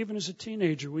 Even as a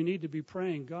teenager, we need to be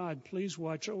praying, God, please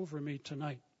watch over me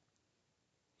tonight.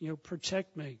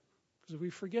 Protect me. Because if we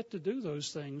forget to do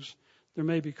those things, there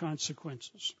may be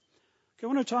consequences. Okay, I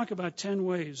want to talk about 10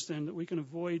 ways then that we can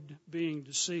avoid being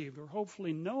deceived, or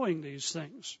hopefully knowing these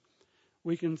things,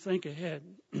 we can think ahead.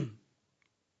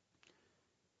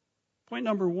 Point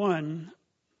number 1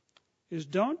 is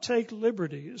don't take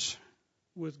liberties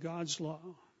with God's law.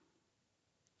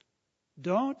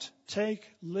 Don't take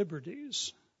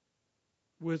liberties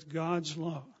with God's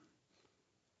law.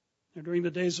 Now, during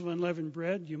the days of unleavened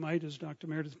bread, you might, as Dr.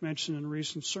 Meredith mentioned in a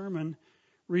recent sermon,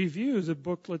 review the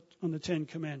booklet on the Ten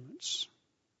Commandments.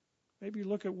 Maybe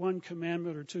look at one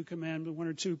commandment or two commandments, one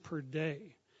or two per day,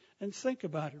 and think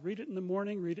about it. Read it in the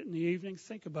morning, read it in the evening,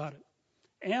 think about it.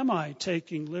 Am I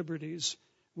taking liberties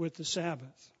with the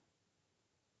Sabbath?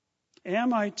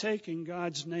 Am I taking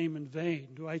God's name in vain?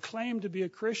 Do I claim to be a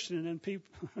Christian and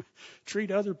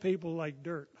treat other people like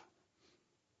dirt?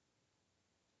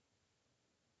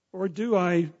 Or do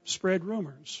I spread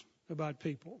rumors about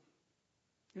people?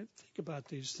 Think about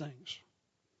these things.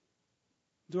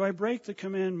 Do I break the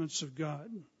commandments of God?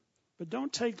 But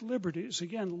don't take liberties.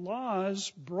 Again,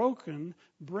 laws broken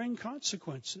bring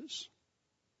consequences.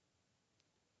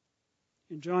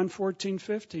 In John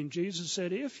 14:15, Jesus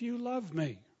said, if you love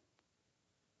me,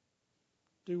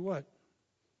 do what?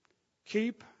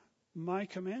 Keep my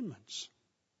commandments.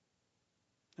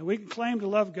 Now we can claim to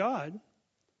love God,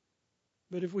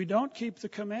 but if we don't keep the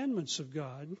commandments of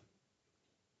God,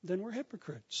 then we're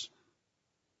hypocrites.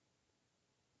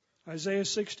 Isaiah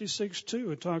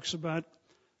 66:2, it talks about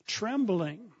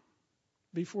trembling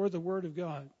before the Word of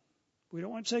God. We don't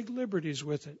want to take liberties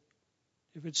with it.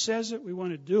 If it says it, we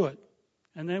want to do it.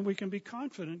 And then we can be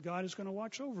confident God is going to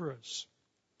watch over us.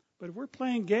 But if we're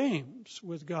playing games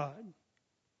with God,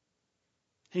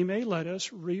 He may let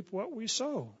us reap what we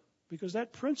sow. Because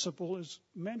that principle is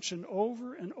mentioned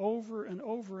over and over and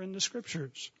over in the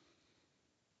Scriptures.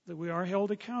 That we are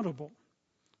held accountable.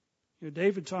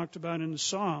 David talked about in the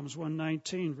Psalms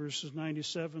 119, verses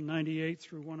 97, 98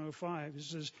 through 105. He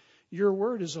says, your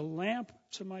word is a lamp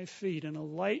to my feet and a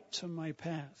light to my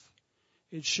path.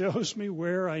 It shows me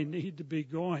where I need to be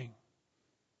going.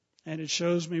 And it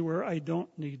shows me where I don't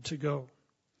need to go.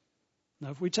 Now,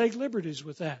 if we take liberties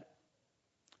with that,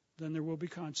 then there will be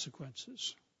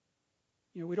consequences.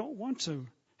 We don't want to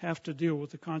have to deal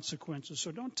with the consequences,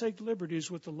 so don't take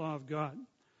liberties with the law of God.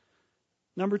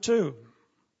 Number 2,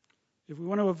 if we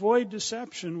want to avoid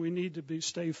deception, we need to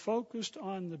stay focused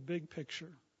on the big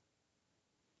picture.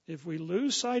 If we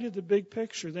lose sight of the big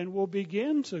picture, then we'll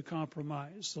begin to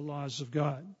compromise the laws of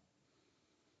God.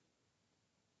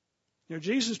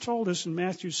 Jesus told us in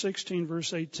Matthew 16,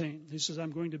 verse 18, He says,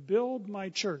 I'm going to build my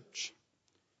church,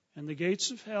 and the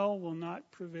gates of hell will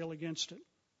not prevail against it.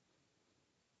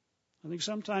 I think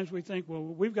sometimes we think, well,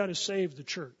 we've got to save the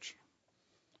church,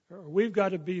 or we've got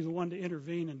to be the one to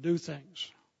intervene and do things.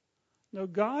 No,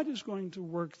 God is going to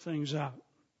work things out.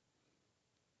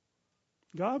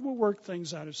 God will work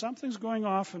things out. If something's going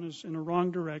off in a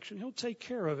wrong direction, He'll take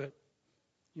care of it.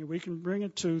 We can bring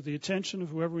it to the attention of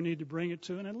whoever we need to bring it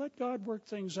to, and then let God work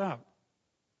things out.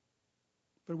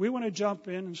 But we want to jump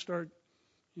in and start,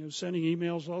 sending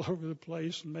emails all over the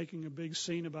place and making a big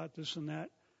scene about this and that.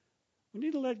 We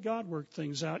need to let God work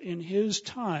things out in His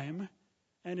time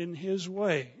and in His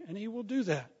way, and He will do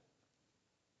that.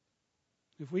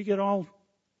 If we get all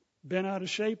bent out of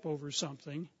shape over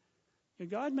something,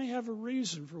 God may have a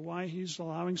reason for why He's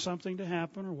allowing something to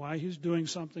happen or why He's doing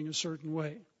something a certain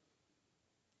way.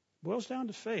 It boils down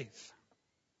to faith.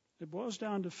 It boils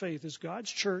down to faith. It's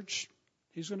God's church.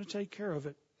 He's going to take care of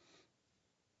it.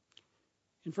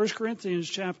 In 1 Corinthians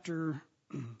chapter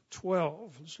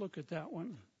 12, let's look at that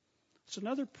one. It's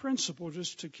another principle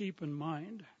just to keep in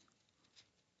mind.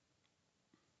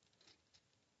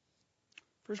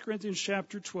 1 Corinthians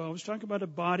chapter 12 is talking about a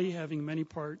body having many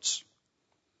parts.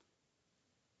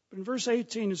 But in verse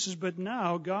 18 it says, but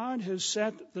now God has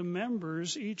set the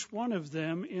members, each one of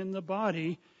them, in the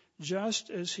body just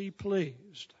as He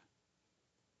pleased.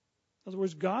 In other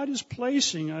words, God is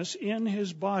placing us in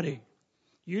His body.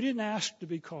 You didn't ask to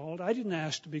be called. I didn't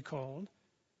ask to be called.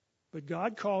 But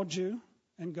God called you,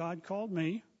 and God called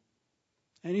me.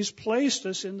 And He's placed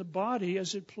us in the body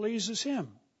as it pleases Him.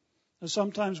 Now,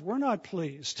 sometimes we're not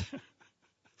pleased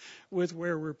with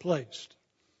where we're placed.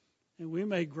 And we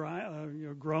may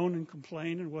groan and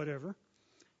complain and whatever.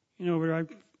 When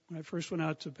I first went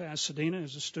out to Pasadena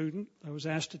as a student, I was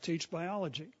asked to teach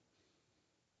biology,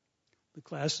 the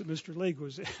class that Mr. League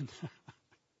was in.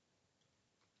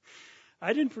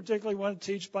 I didn't particularly want to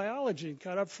teach biology and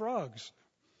cut up frogs.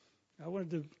 I wanted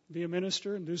to be a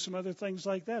minister and do some other things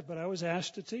like that, but I was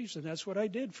asked to teach, and that's what I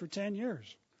did for 10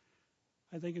 years.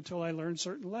 I think until I learned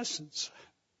certain lessons.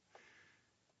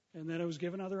 And then I was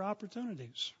given other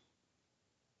opportunities.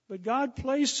 But God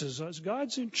places us.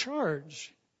 God's in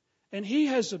charge. And He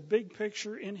has a big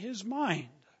picture in His mind.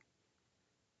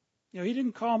 He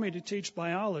didn't call me to teach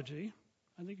biology.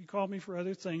 I think He called me for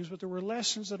other things, but there were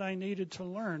lessons that I needed to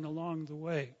learn along the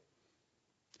way.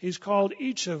 He's called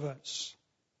each of us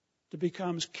to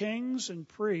become kings and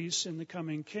priests in the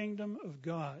coming kingdom of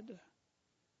God.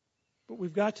 But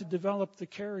we've got to develop the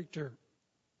character.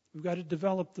 We've got to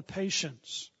develop the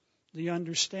patience. the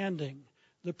understanding,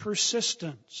 the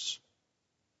persistence.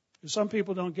 If some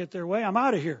people don't get their way, I'm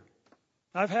out of here.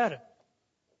 I've had it.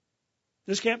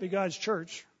 This can't be God's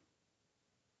church.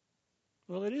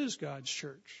 Well, it is God's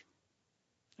church.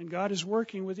 And God is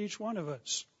working with each one of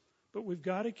us. But we've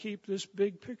got to keep this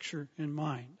big picture in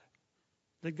mind.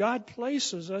 That God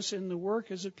places us in the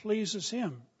work as it pleases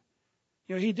Him.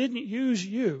 You know, He didn't use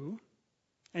you,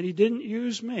 and He didn't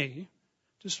use me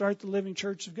to start the Living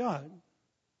Church of God.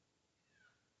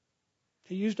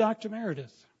 He used Dr.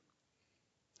 Meredith,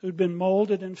 who'd been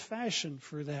molded and fashioned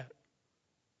for that.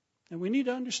 And we need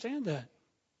to understand that.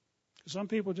 Some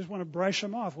people just want to brush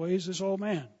him off. Well, he's this old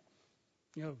man.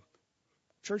 You know,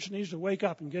 church needs to wake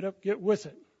up and get with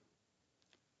it.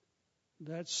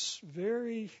 That's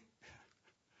very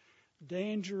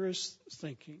dangerous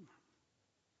thinking.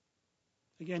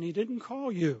 Again, He didn't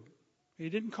call you. He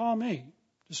didn't call me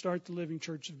to start the Living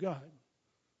Church of God.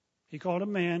 He called a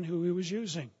man who He was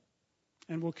using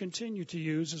and will continue to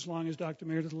use as long as Dr.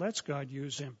 Meredith lets God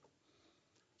use him.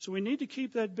 So we need to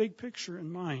keep that big picture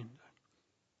in mind.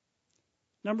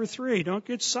 Number 3, don't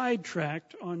get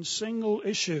sidetracked on single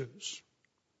issues.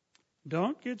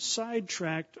 Don't get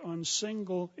sidetracked on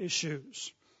single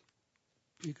issues.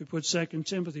 You could put 2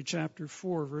 Timothy chapter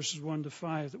 4, verses 1 to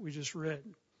 5 that we just read.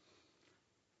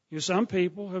 You know, some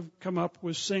people have come up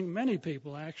with many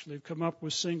people actually have come up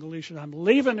with single issues. I'm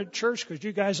leaving the church because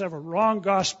you guys have a wrong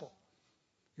gospel.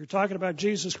 You're talking about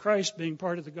Jesus Christ being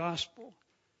part of the gospel.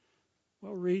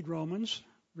 Well, read Romans,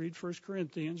 read 1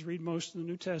 Corinthians, read most of the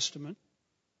New Testament.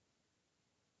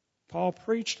 Paul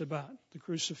preached about the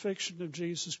crucifixion of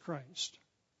Jesus Christ.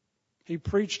 He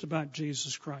preached about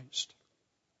Jesus Christ.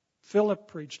 Philip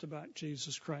preached about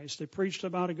Jesus Christ. They preached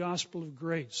about a gospel of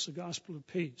grace, a gospel of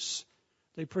peace.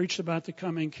 They preached about the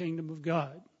coming kingdom of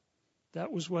God.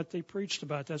 That was what they preached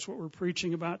about. That's what we're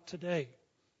preaching about today.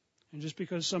 And just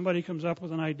because somebody comes up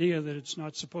with an idea that it's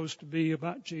not supposed to be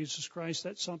about Jesus Christ,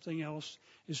 that's something else,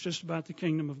 it's just about the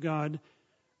kingdom of God,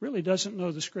 really doesn't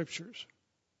know the Scriptures.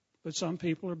 But some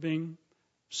people are being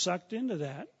sucked into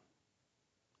that,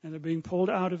 and they're being pulled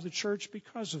out of the church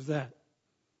because of that.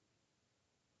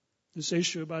 This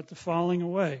issue about the falling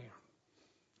away.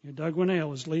 You know, Doug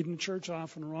Winnail is leading the church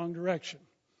off in the wrong direction.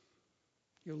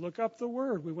 You look up the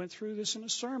word. We went through this in a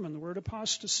sermon, the word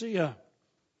apostasia.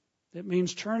 It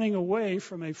means turning away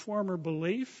from a former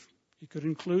belief. It could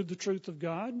include the truth of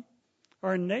God.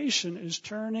 Our nation is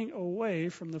turning away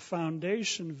from the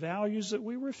foundation values that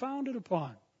we were founded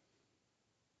upon.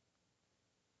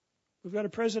 We've got a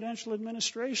presidential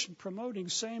administration promoting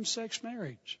same-sex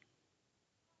marriage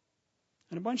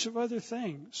and a bunch of other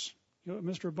things. You know,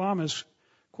 Mr. Obama's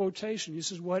quotation, he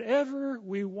says, whatever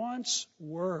we once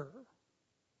were,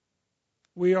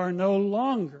 we are no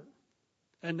longer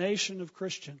a nation of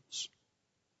Christians,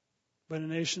 but a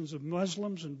nation of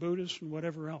Muslims and Buddhists and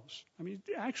whatever else. I mean,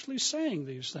 actually saying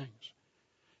these things.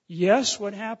 Yes,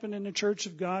 what happened in the Church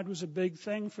of God was a big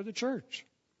thing for the church.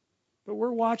 But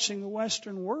we're watching the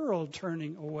Western world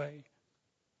turning away.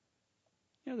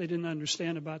 You know, they didn't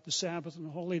understand about the Sabbath and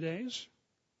the holy days.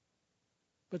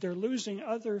 But they're losing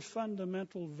other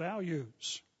fundamental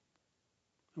values.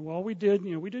 And while we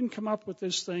didn't come up with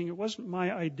this thing. It wasn't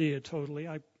my idea totally.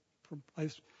 I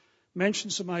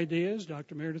mentioned some ideas.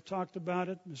 Dr. Meredith talked about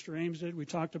it. Mr. Ames did. We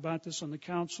talked about this on the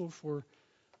council for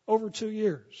over 2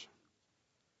 years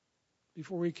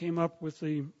before we came up with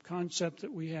the concept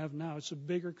that we have now. It's a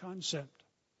bigger concept.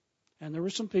 And there were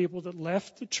some people that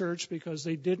left the church because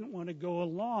they didn't want to go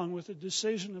along with the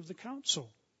decision of the council.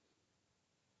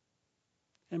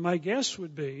 And my guess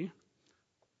would be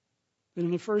that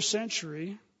in the first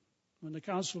century, when the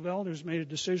Council of Elders made a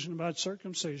decision about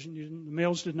circumcision, the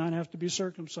males did not have to be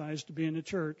circumcised to be in the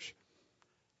church.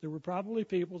 There were probably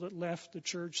people that left the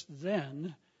church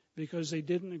then because they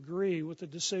didn't agree with the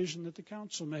decision that the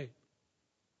council made.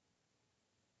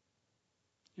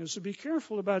 You know, so be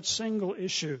careful about single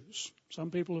issues.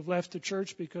 Some people have left the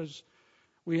church because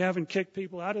we haven't kicked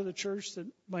people out of the church that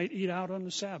might eat out on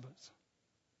the Sabbath.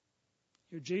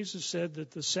 You know, Jesus said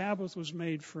that the Sabbath was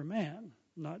made for man,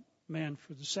 not man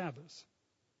for the Sabbath.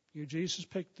 You know, Jesus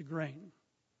picked the grain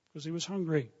because he was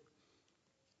hungry.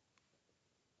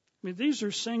 I mean, these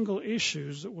are single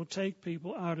issues that will take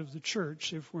people out of the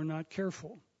church if we're not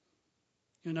careful.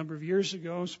 A number of years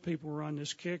ago, some people were on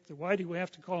this kick that why do we have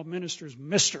to call ministers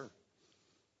Mr.?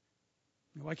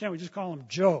 Why can't we just call them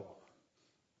Joe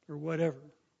or whatever?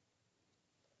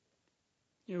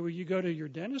 You know, you go to your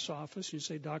dentist's office, you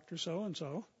say Dr.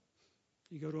 So-and-so.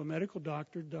 You go to a medical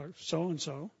doctor, Dr.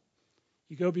 So-and-so.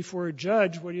 You go before a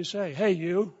judge, what do you say? Hey,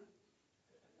 you.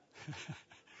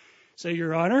 Say,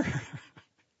 Your Honor.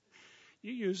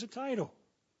 You use a title.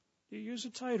 You use a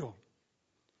title.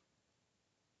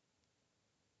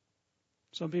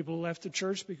 Some people left the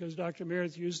church because Dr.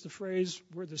 Meredith used the phrase,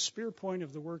 we're the spear point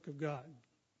of the work of God.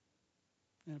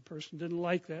 And a person didn't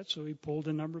like that, so he pulled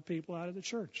a number of people out of the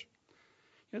church.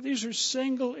 These are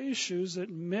single issues that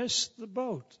miss the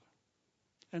boat.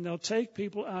 And they'll take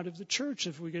people out of the church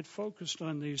if we get focused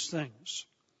on these things.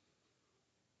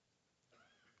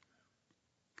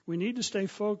 We need to stay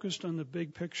focused on the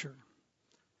big picture.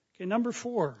 Okay, number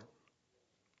 4.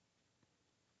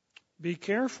 Be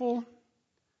careful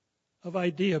of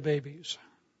idea babies.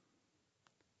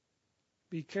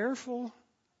 Be careful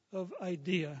of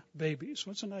idea babies.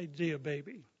 What's an idea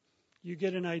baby? You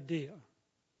get an idea.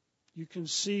 You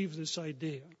conceive this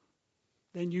idea.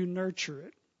 Then you nurture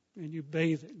it, and you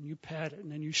bathe it, and you pat it,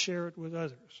 and then you share it with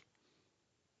others.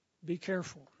 Be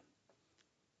careful.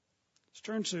 Let's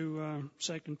turn to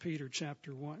 2 Peter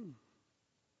chapter 1.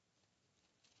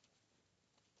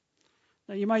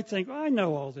 Now you might think, I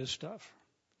know all this stuff.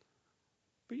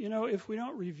 But if we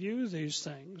don't review these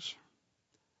things,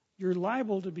 you're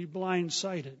liable to be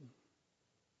blindsided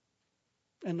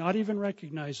and not even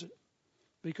recognize it,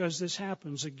 because this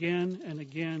happens again and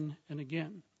again and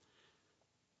again.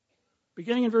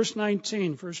 Beginning in verse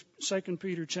 19, 2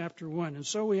 Peter chapter 1. And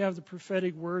so we have the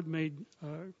prophetic word made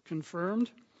confirmed,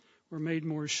 or made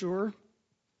more sure,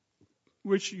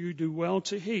 which you do well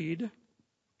to heed,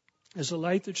 as a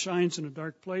light that shines in a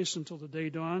dark place until the day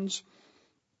dawns,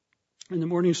 and the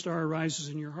morning star arises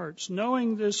in your hearts.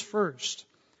 Knowing this first,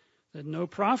 that no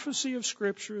prophecy of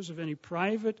Scripture is of any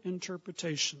private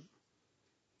interpretation.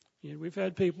 We've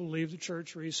had people leave the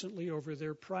church recently over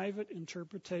their private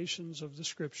interpretations of the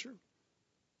Scripture.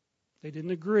 They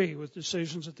didn't agree with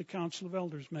decisions that the Council of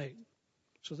Elders made.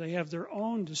 So they have their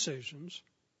own decisions.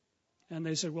 And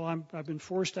they said, well, I've been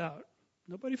forced out.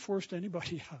 Nobody forced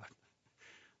anybody out.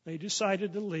 They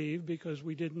decided to leave because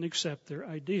we didn't accept their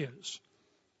ideas.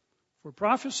 For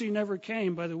prophecy never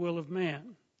came by the will of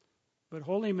man, but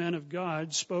holy men of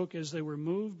God spoke as they were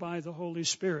moved by the Holy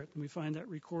Spirit. And we find that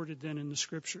recorded then in the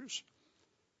Scriptures.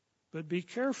 But be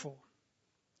careful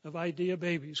of idea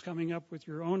babies, coming up with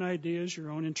your own ideas,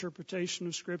 your own interpretation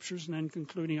of Scriptures, and then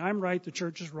concluding, I'm right, the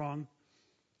church is wrong.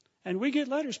 And we get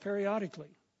letters periodically.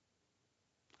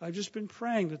 I've just been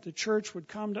praying that the church would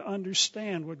come to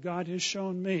understand what God has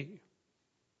shown me.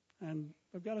 And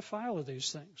I've got a file of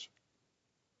these things.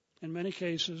 In many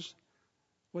cases,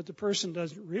 what the person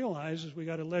doesn't realize is we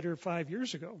got a letter 5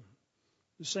 years ago,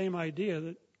 the same idea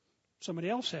that somebody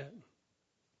else had.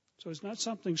 So it's not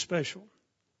something special.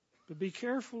 But be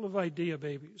careful of idea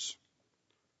babies.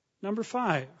 Number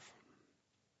 5,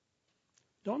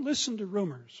 don't listen to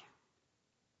rumors.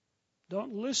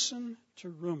 Don't listen to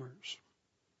rumors.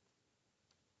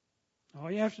 All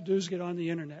you have to do is get on the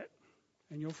internet,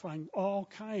 and you'll find all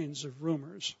kinds of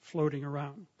rumors floating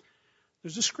around.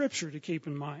 There's a scripture to keep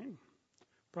in mind.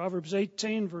 Proverbs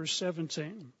 18, verse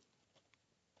 17.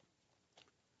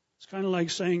 It's kind of like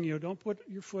saying, don't put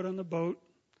your foot on the boat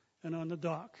and on the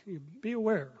dock. Be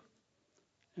aware.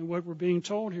 And what we're being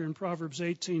told here in Proverbs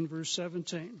 18, verse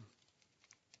 17.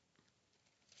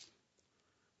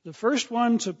 The first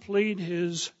one to plead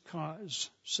his cause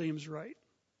seems right.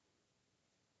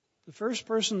 The first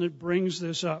person that brings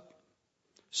this up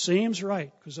seems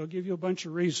right, because they'll give you a bunch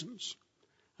of reasons,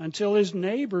 until his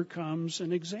neighbor comes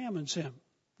and examines him.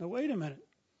 Now, wait a minute.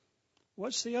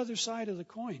 What's the other side of the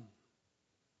coin?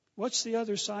 What's the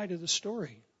other side of the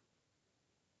story?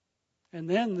 And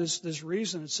then this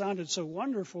reason, it sounded so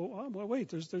wonderful. Oh, well, wait,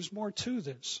 there's more to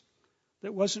this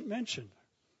that wasn't mentioned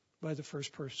by the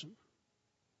first person.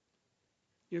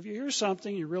 If you hear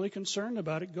something, you're really concerned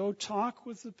about it, go talk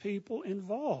with the people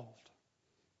involved.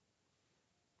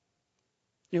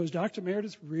 Is Dr.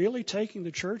 Meredith really taking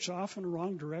the church off in the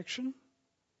wrong direction?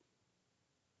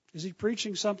 Is he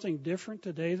preaching something different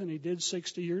today than he did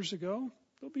 60 years ago?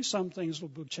 There'll be some things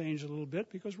that will change a little bit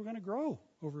because we're going to grow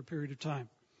over a period of time.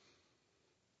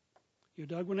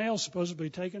 Doug Winnell's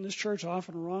supposedly taking this church off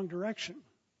in the wrong direction.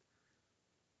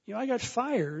 I got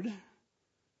fired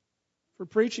for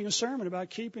preaching a sermon about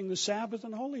keeping the Sabbath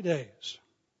and holy days.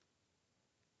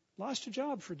 Lost a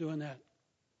job for doing that.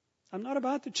 I'm not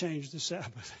about to change the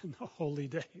Sabbath and the holy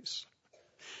days.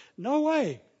 No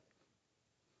way.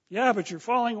 Yeah, but you're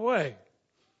falling away.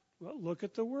 Well, look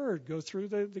at the word. Go through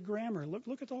the grammar.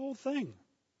 Look at the whole thing.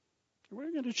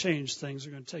 We're going to change things.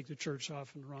 We're going to take the church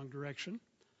off in the wrong direction.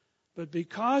 But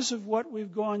because of what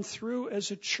we've gone through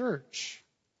as a church,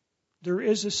 there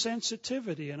is a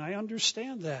sensitivity, and I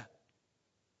understand that.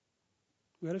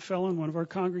 We had a fellow in one of our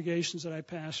congregations that I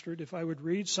pastored. If I would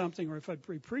read something or if I'd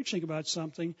be preaching about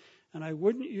something and I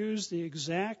wouldn't use the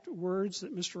exact words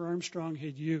that Mr. Armstrong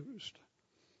had used,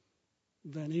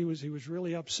 then he was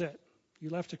really upset. He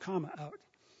left a comma out,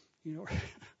 or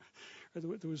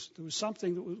there was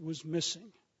something that was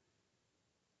missing.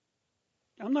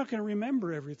 I'm not going to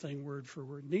remember everything word for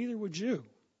word. Neither would you.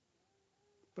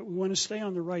 But we want to stay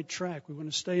on the right track. We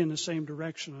want to stay in the same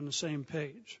direction, on the same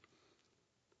page.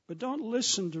 But don't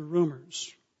listen to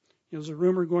rumors. There's a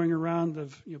rumor going around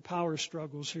of power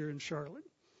struggles here in Charlotte.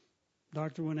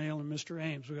 Dr. Winnail and Mr.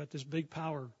 Ames, we've got this big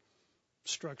power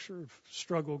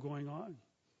struggle going on.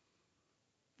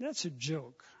 That's a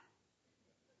joke.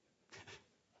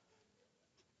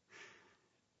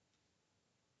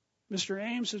 Mr.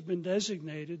 Ames has been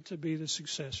designated to be the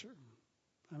successor.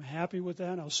 I'm happy with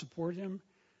that. I'll support him.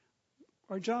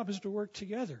 Our job is to work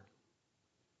together.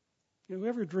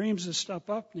 Whoever dreams this stuff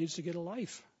up needs to get a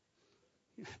life.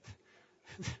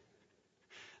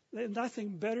 They have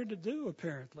nothing better to do,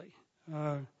 apparently.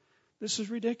 This is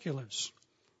ridiculous.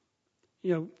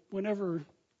 Whenever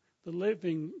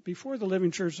before the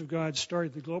Living Church of God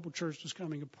started, the global church was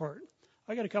coming apart.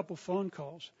 I got a couple phone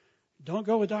calls. Don't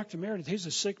go with Dr. Meredith. He's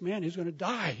a sick man. He's going to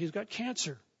die. He's got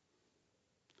cancer.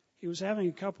 He was having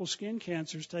a couple skin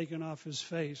cancers taken off his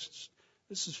face.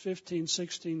 This is 15,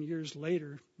 16 years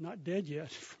later, not dead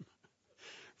yet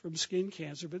from skin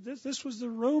cancer. But this was the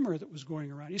rumor that was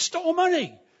going around. He stole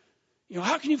money.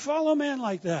 How can you follow a man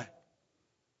like that?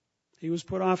 He was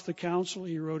put off the council.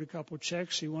 He wrote a couple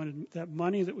checks. He wanted that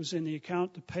money that was in the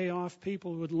account to pay off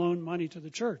people who would loan money to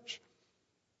the church,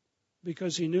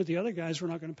 because he knew the other guys were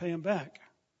not going to pay him back.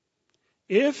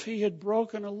 If he had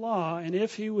broken a law and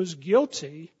if he was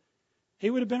guilty, he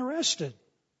would have been arrested.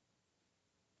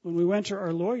 When we went to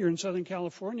our lawyer in Southern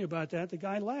California about that, the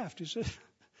guy laughed. He said,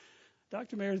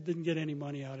 Dr. Meredith didn't get any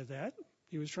money out of that.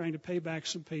 He was trying to pay back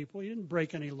some people. He didn't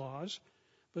break any laws.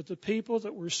 But the people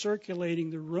that were circulating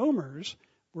the rumors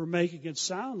were making it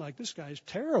sound like this guy's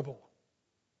terrible.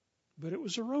 But it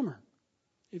was a rumor.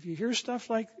 If you hear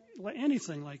stuff like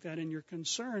anything like that and you're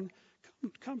concerned,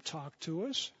 come talk to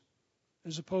us,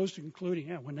 as opposed to concluding,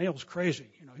 Winnail's crazy.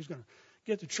 He's going to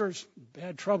get the church in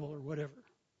bad trouble or whatever.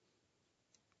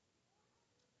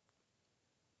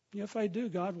 If I do,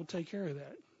 God will take care of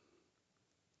that.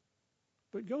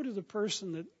 But go to the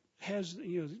person that has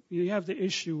you have the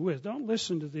issue with. Don't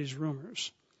listen to these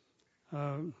rumors.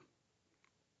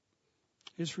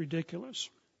 It's ridiculous.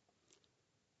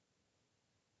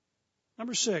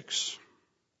 Number 6,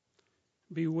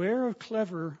 beware of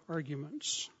clever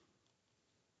arguments.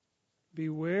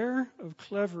 Beware of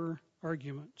clever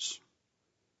arguments.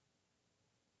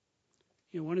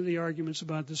 One of the arguments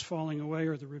about this falling away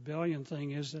or the rebellion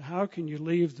thing is that how can you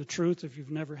leave the truth if you've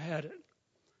never had it?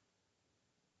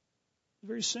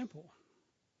 Very simple.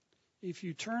 If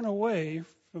you turn away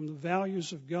from the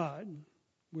values of God,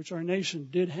 which our nation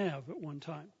did have at one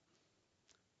time.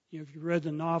 If you read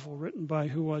the novel written by,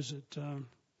 who was it? The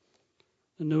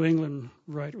New England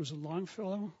writer. Was it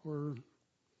Longfellow? Or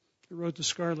who wrote the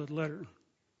Scarlet Letter?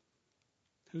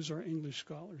 Who's our English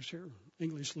scholars here?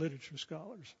 English literature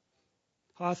scholars.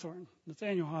 Hawthorne.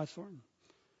 Nathaniel Hawthorne.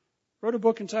 Wrote a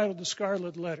book entitled The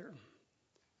Scarlet Letter.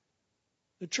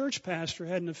 The church pastor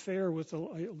had an affair with a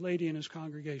lady in his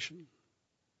congregation.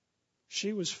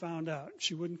 She was found out.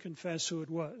 She wouldn't confess who it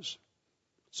was.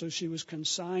 So she was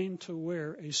consigned to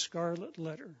wear a scarlet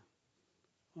letter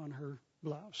on her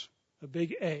blouse, a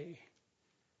big A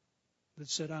that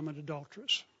said, "I'm an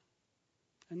adulteress."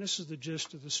 And this is the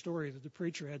gist of the story, that the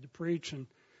preacher had to preach, and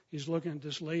he's looking at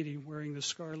this lady wearing the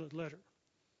scarlet letter.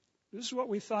 This is what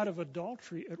we thought of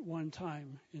adultery at one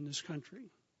time in this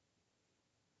country.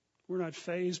 We're not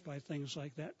fazed by things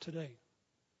like that today.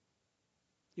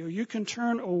 You can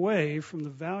turn away from the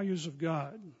values of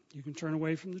God. You can turn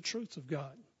away from the truth of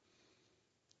God.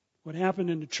 What happened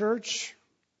in the church,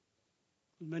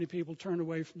 many people turned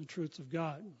away from the truth of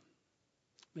God.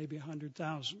 Maybe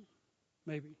 100,000,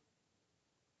 maybe.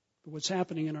 But what's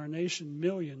happening in our nation,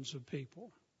 millions of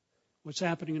people. What's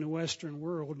happening in the Western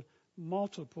world,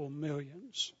 multiple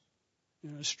millions.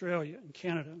 In Australia and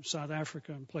Canada and South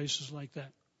Africa and places like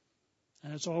that.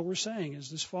 And that's all we're saying,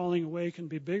 is this falling away can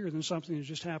be bigger than something that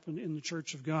just happened in the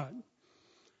church of God.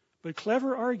 But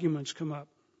clever arguments come up.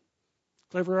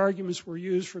 Clever arguments were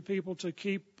used for people to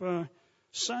keep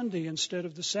Sunday instead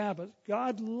of the Sabbath.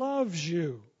 God loves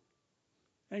you.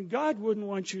 And God wouldn't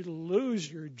want you to lose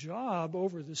your job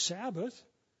over the Sabbath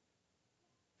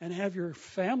and have your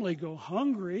family go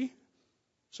hungry.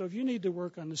 So if you need to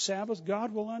work on the Sabbath,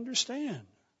 God will understand.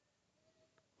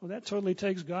 Well, that totally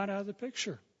takes God out of the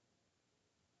picture.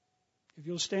 if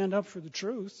you'll stand up for the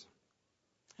truth,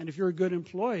 and if you're a good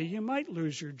employee, you might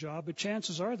lose your job, but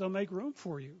chances are they'll make room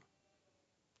for you.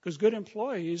 Because good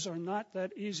employees are not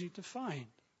that easy to find.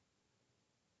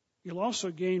 You'll also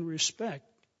gain respect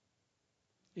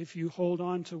if you hold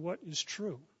on to what is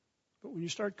true. But when you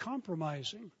start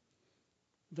compromising,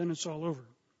 then it's all over.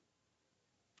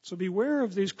 So beware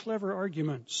of these clever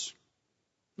arguments.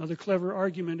 Another clever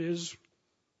argument is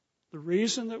the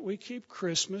reason that we keep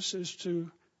Christmas is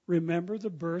to remember the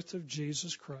birth of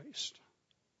Jesus Christ,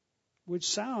 which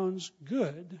sounds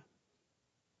good,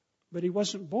 but he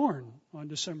wasn't born on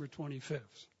December 25th.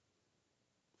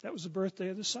 That was the birthday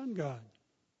of the sun god.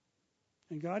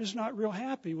 And God is not real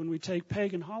happy when we take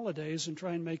pagan holidays and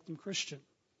try and make them Christian.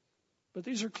 But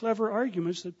these are clever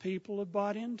arguments that people have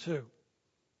bought into.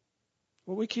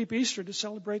 Well, we keep Easter to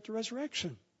celebrate the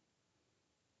resurrection.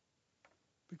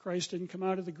 But Christ didn't come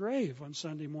out of the grave on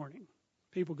Sunday morning.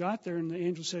 People got there and the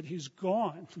angel said, he's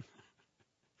gone.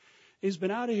 He's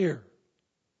been out of here.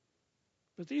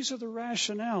 But these are the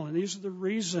rationale and these are the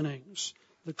reasonings,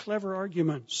 the clever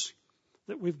arguments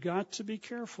that we've got to be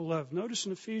careful of. Notice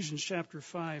in Ephesians chapter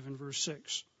 5 and verse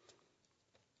 6.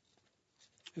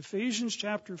 Ephesians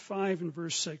chapter 5 and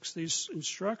verse 6. These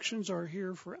instructions are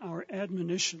here for our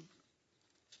admonition.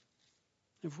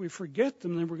 If we forget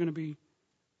them, then we're going to be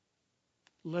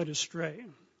led astray.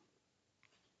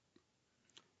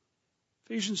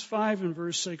 Ephesians 5 and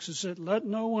verse 6 is said, let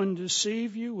no one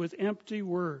deceive you with empty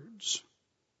words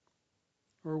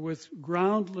or with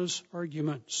groundless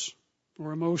arguments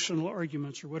or emotional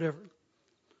arguments or whatever.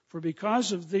 For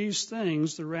because of these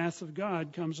things, the wrath of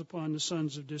God comes upon the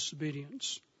sons of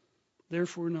disobedience.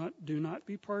 Therefore, do not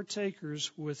be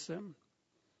partakers with them.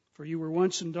 For you were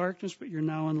once in darkness, but you're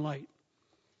now in light.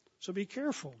 So be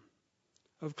careful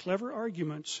of clever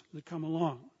arguments that come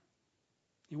along.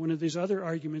 And one of these other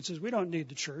arguments is, we don't need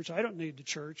the church. I don't need the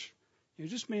church.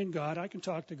 Just me and God. I can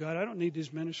talk to God. I don't need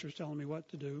these ministers telling me what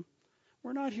to do.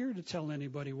 We're not here to tell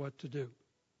anybody what to do.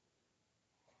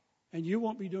 And you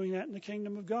won't be doing that in the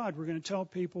kingdom of God. We're going to tell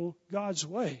people God's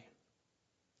way.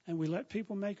 And we let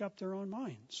people make up their own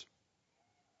minds.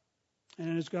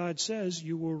 And as God says,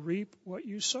 you will reap what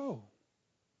you sow.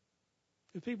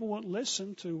 If people won't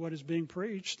listen to what is being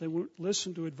preached, they won't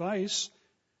listen to advice,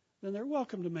 then they're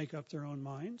welcome to make up their own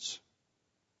minds.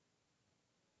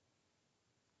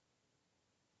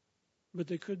 But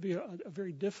they could be a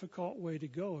very difficult way to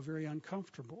go, a very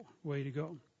uncomfortable way to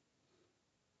go.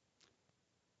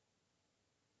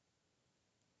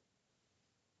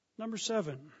 Number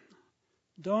 7,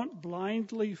 don't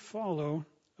blindly follow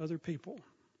other people.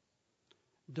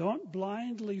 Don't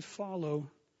blindly follow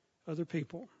other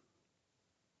people.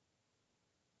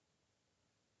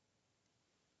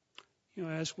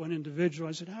 I asked one individual,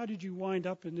 I said, how did you wind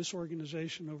up in this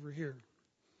organization over here?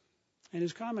 And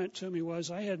his comment to me was,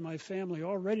 I had my family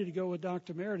all ready to go with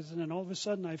Dr. Meredith, and then all of a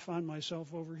sudden I found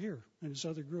myself over here in this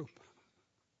other group.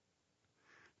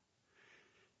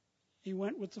 He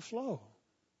went with the flow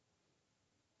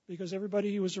because everybody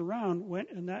he was around went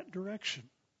in that direction.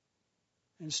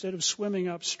 Instead of swimming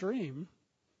upstream,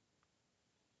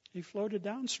 he floated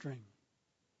downstream.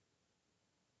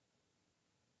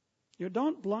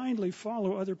 Don't blindly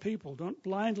follow other people. Don't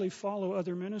blindly follow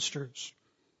other ministers.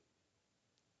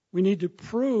 We need to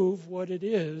prove what it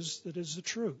is that is the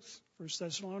truth. 1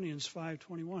 Thessalonians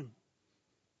 5:21.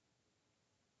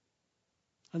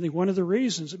 I think one of the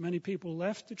reasons that many people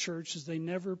left the church is they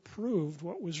never proved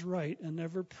what was right and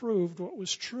never proved what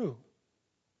was true.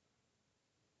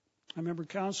 I remember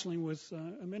counseling with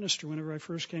a minister whenever I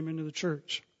first came into the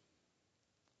church.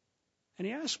 And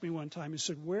he asked me one time, he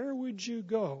said, where would you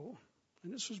go?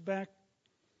 And this was back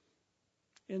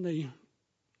in the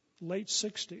late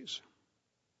 60s.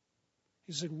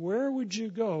 He said, where would you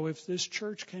go if this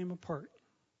church came apart?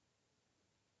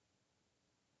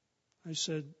 I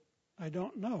said, I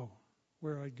don't know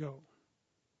where I'd go.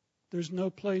 There's no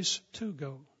place to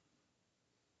go.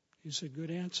 He said,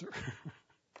 good answer.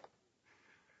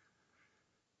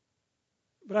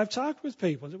 But I've talked with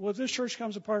people. Well, if this church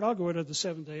comes apart, I'll go to the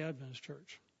Seventh-day Adventist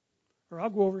church. Or I'll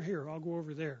go over here, I'll go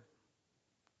over there.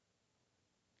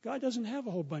 God doesn't have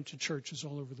a whole bunch of churches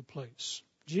all over the place.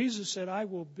 Jesus said, I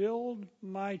will build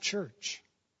my church,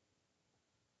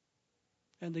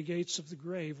 and the gates of the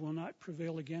grave will not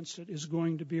prevail against it. It's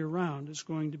going to be around. It's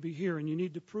going to be here, and you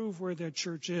need to prove where that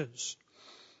church is.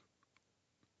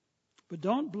 But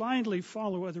don't blindly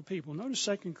follow other people. Notice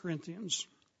 2 Corinthians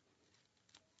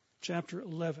chapter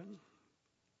 11.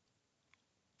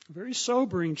 A very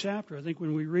sobering chapter, I think,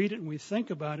 when we read it and we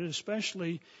think about it,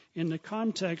 especially in the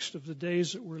context of the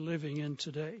days that we're living in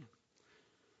today.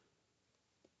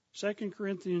 2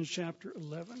 Corinthians chapter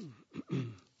 11.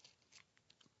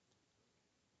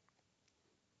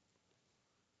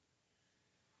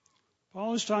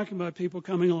 Paul is talking about people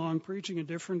coming along, preaching a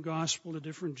different gospel, a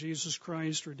different Jesus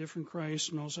Christ, or a different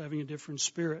Christ, and also having a different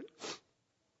spirit.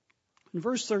 In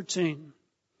verse 13,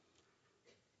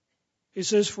 he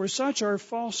says, "For such are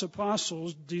false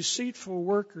apostles, deceitful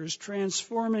workers,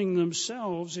 transforming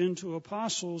themselves into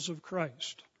apostles of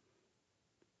Christ.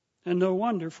 And no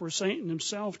wonder, for Satan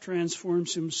himself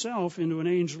transforms himself into an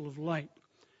angel of light.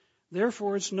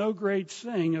 Therefore, it's no great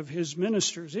thing of his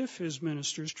ministers, if his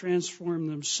ministers transform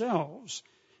themselves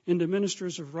into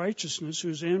ministers of righteousness,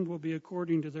 whose end will be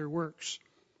according to their works."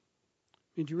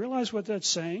 Do you realize what that's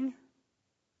saying?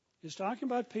 He's talking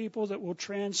about people that will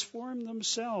transform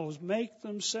themselves, make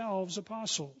themselves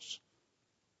apostles,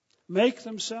 make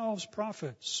themselves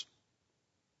prophets.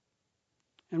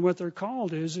 And what they're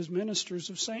called is ministers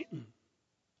of Satan.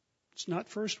 It's not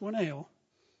First One Ale.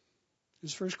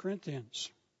 It's 1 Corinthians.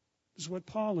 This is what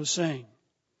Paul is saying.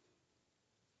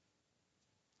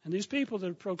 And these people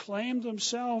that proclaim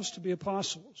themselves to be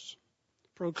apostles,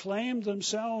 proclaim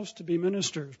themselves to be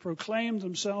ministers, proclaim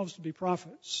themselves to be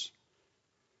prophets,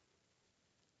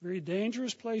 very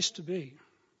dangerous place to be.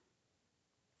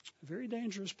 A very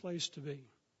dangerous place to be.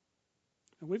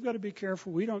 And we've got to be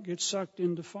careful we don't get sucked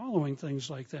into following things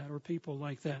like that or people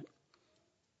like that.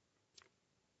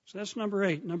 So that's number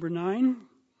 8. Number 9,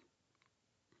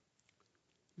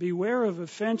 beware of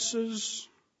offenses,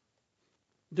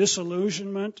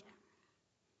 disillusionment,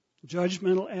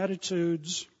 judgmental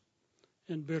attitudes,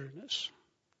 and bitterness.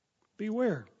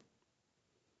 Beware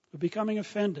of becoming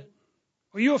offended.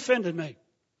 Well, you offended me.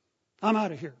 I'm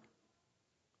out of here.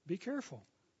 Be careful.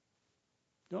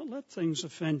 Don't let things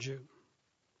offend you.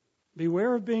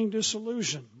 Beware of being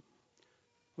disillusioned.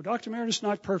 Well, Dr. Meredith's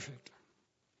not perfect.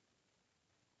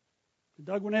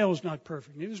 Doug Winnell is not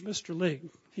perfect. Neither is Mr. Lee.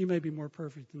 He may be more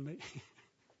perfect than me.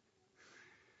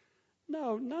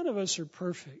 No, none of us are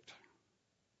perfect.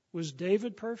 Was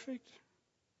David perfect?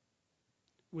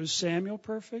 Was Samuel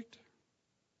perfect?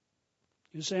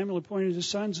 Samuel appointed his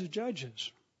sons as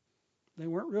judges. They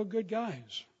weren't real good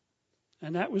guys.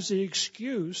 And that was the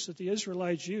excuse that the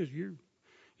Israelites used.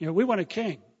 We want a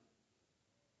king.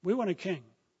 We want a king.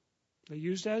 They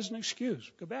used that as an excuse.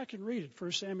 Go back and read it,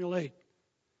 1 Samuel 8.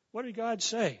 What did God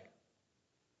say?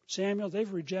 Samuel,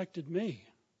 they've rejected me.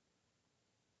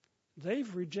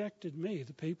 They've rejected me,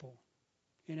 the people,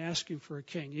 in asking for a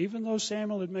king, even though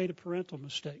Samuel had made a parental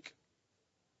mistake.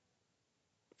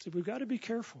 So we've got to be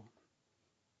careful.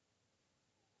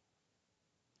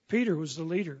 Peter was the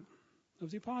leader of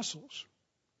the apostles.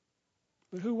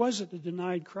 But who was it that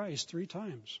denied Christ 3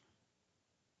 times?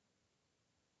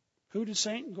 Who did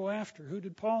Satan go after? Who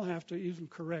did Paul have to even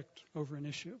correct over an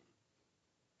issue?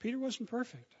 Peter wasn't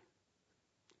perfect.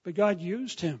 But God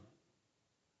used him.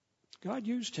 God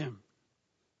used him.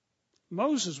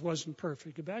 Moses wasn't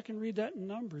perfect. Go back and read that in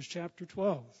Numbers chapter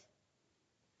 12.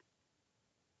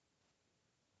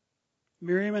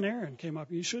 Miriam and Aaron came up.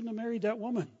 You shouldn't have married that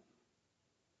woman.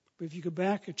 But if you go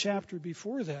back a chapter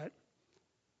before that,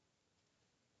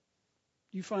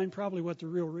 you find probably what the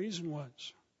real reason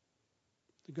was.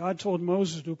 God told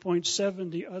Moses to appoint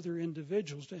 70 other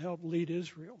individuals to help lead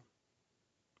Israel,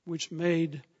 which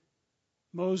made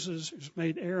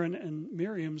Aaron and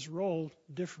Miriam's role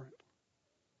different.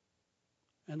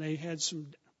 And they had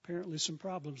apparently some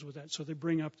problems with that, so they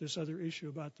bring up this other issue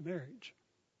about the marriage.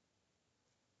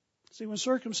 See, when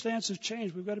circumstances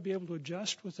change, we've got to be able to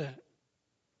adjust with that.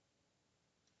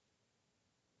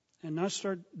 And not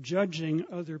start judging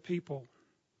other people.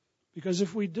 Because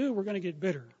if we do, we're going to get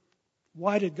bitter.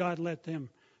 Why did God let them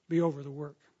be over the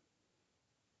work?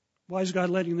 Why is God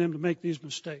letting them to make these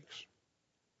mistakes?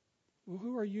 Well,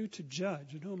 who are you to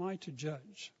judge, and who am I to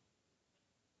judge?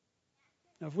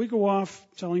 Now, if we go off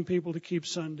telling people to keep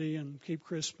Sunday and keep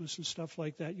Christmas and stuff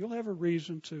like that, you'll have a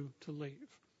reason to leave.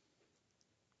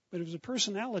 But if there's a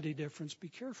personality difference, be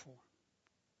careful.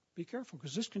 Be careful,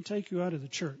 because this can take you out of the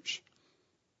church.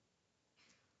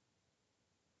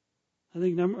 I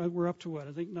think we're up to what?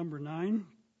 I think number 9.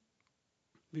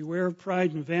 Beware of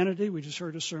pride and vanity. We just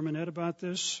heard a sermonette about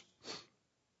this.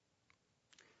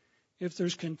 If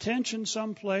there's contention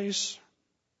someplace,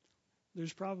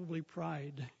 there's probably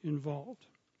pride involved.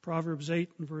 Proverbs 8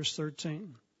 and verse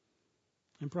 13.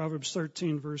 And Proverbs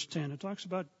 13 verse 10. It talks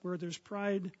about where there's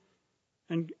pride,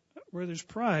 and where there's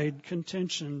pride,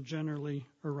 contention generally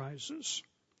arises.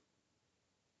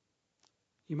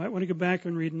 You might want to go back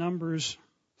and read Numbers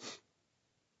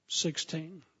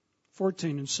 16.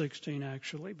 14 and 16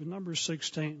 actually, but Numbers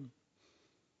 16.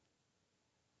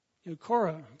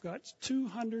 Korah got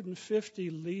 250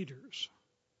 leaders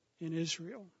in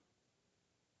Israel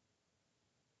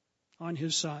on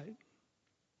his side.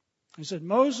 He said,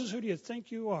 Moses, who do you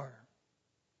think you are?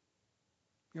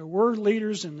 We're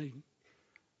leaders in the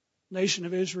nation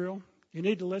of Israel. You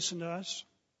need to listen to us.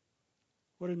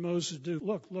 What did Moses do?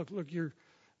 Look,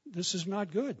 this is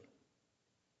not good.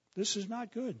 This is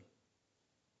not good.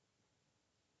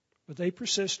 But they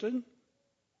persisted.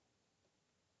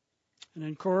 And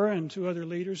then Korah and 2 other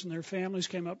leaders and their families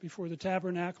came up before the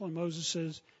tabernacle, and Moses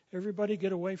says, everybody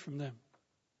get away from them.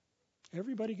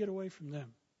 Everybody get away from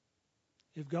them.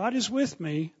 If God is with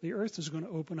me, the earth is going to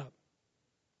open up.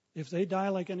 If they die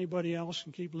like anybody else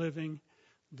and keep living,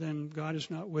 then God is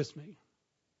not with me.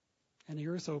 And the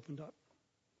earth opened up,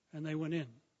 and they went in.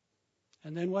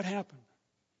 And then what happened?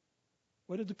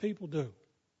 What did the people do?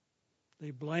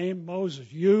 They blamed Moses.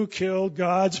 You killed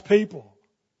God's people.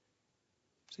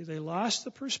 See, they lost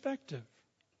the perspective.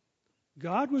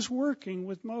 God was working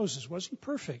with Moses. Wasn't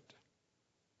perfect,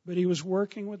 but he was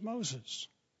working with Moses.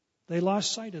 They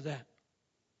lost sight of that.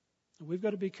 And we've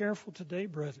got to be careful today,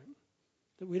 brethren,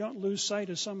 that we don't lose sight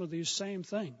of some of these same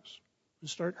things and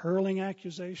start hurling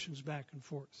accusations back and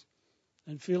forth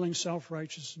and feeling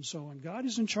self-righteous and so on. God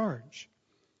is in charge.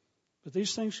 But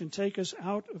these things can take us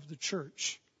out of the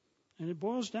church. And it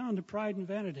boils down to pride and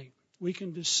vanity. We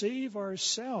can deceive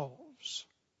ourselves.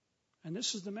 And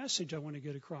this is the message I want to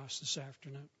get across this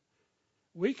afternoon.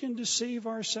 We can deceive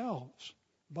ourselves,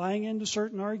 buying into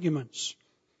certain arguments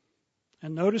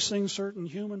and noticing certain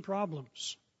human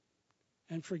problems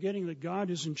and forgetting that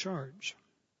God is in charge.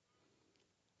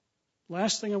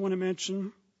 Last thing I want to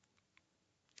mention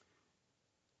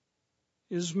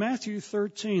is Matthew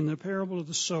 13, the parable of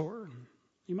the sower.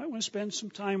 You might want to spend some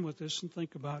time with this and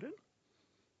think about it.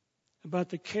 About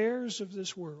the cares of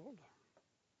this world.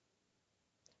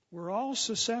 We're all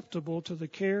susceptible to the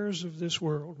cares of this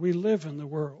world. We live in the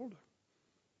world.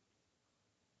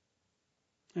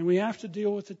 And we have to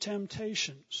deal with the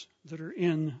temptations that are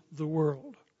in the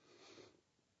world.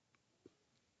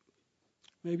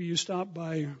 Maybe you stop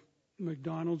by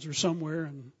McDonald's or somewhere,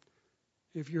 and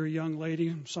if you're a young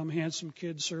lady, some handsome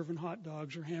kid serving hot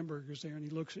dogs or hamburgers there, and he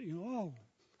looks at you,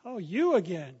 oh, you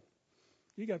again.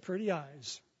 You got pretty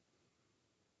eyes.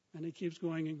 And it keeps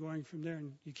going and going from there,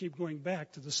 and you keep going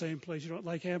back to the same place. You don't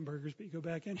like hamburgers, but you go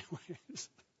back anyways.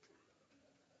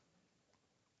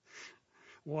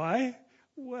 Why?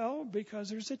 Well, because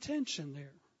there's a tension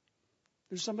there.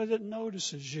 There's somebody that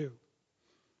notices you.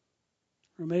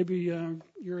 Or maybe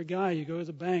you're a guy, you go to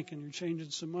the bank and you're changing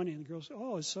some money, and the girl says,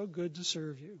 oh, it's so good to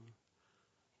serve you.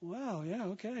 Wow, yeah,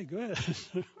 okay, good.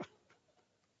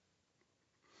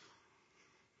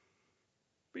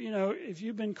 But, if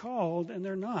you've been called and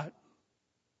they're not,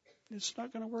 it's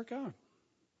not going to work out.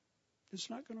 It's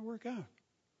not going to work out.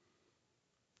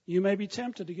 You may be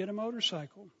tempted to get a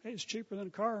motorcycle. Hey, it's cheaper than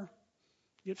a car.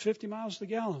 You get 50 miles to the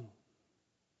gallon.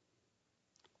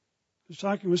 I was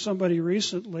talking with somebody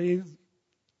recently.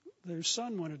 Their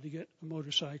son wanted to get a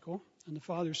motorcycle, and the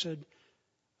father said,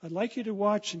 I'd like you to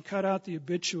watch and cut out the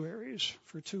obituaries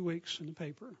for 2 weeks in the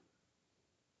paper.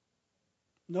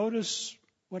 Notice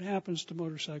what happens to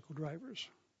motorcycle drivers.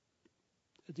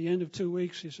 At the end of 2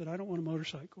 weeks, he said, I don't want a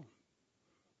motorcycle.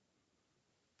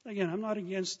 Again, I'm not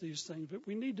against these things, but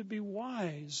we need to be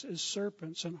wise as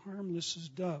serpents and harmless as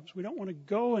doves. We don't want to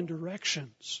go in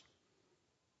directions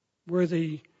where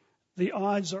the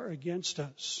odds are against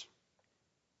us.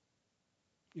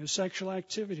 Sexual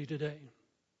activity today.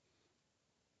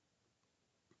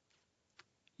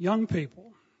 Young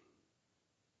people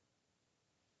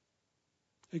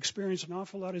experience an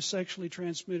awful lot of sexually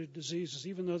transmitted diseases.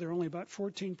 Even though they're only about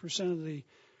 14% of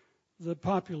the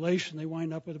population, they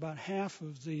wind up with about half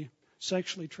of the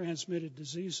sexually transmitted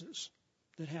diseases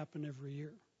that happen every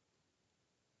year.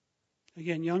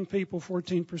 Again, young people,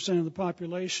 14% of the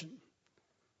population,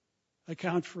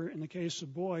 account for, in the case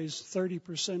of boys,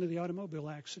 30% of the automobile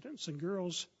accidents, and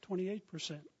girls,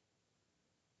 28%.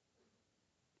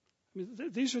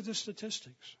 These are the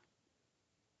statistics.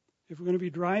 If we're going to be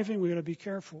driving, we've got to be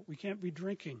careful. We can't be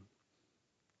drinking.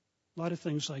 A lot of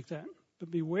things like that.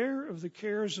 But beware of the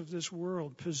cares of this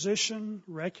world. Position,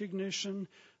 recognition,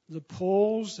 the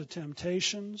pulls, the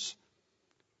temptations.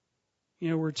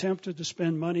 We're tempted to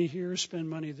spend money here, spend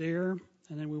money there,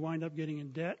 and then we wind up getting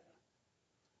in debt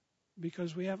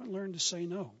because we haven't learned to say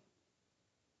no.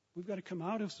 We've got to come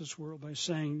out of this world by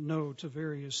saying no to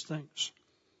various things.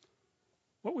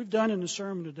 What we've done in the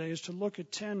sermon today is to look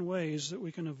at 10 ways that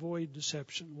we can avoid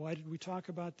deception. Why did we talk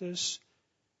about this?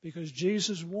 Because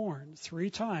Jesus warned 3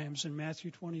 times in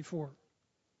Matthew 24.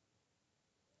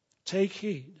 Take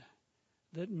heed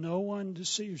that no one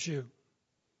deceives you,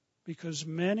 because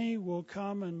many will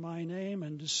come in my name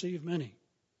and deceive many.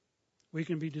 We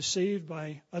can be deceived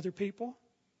by other people,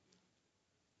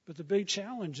 but the big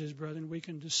challenge is, brethren, we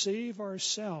can deceive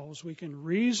ourselves, we can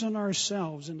reason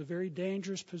ourselves into very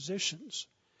dangerous positions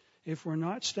if we're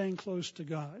not staying close to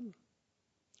God.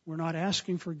 We're not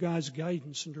asking for God's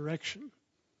guidance and direction.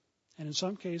 And in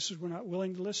some cases, we're not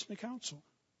willing to listen to counsel.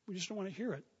 We just don't want to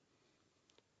hear it.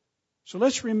 So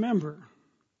let's remember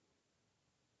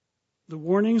the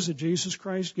warnings that Jesus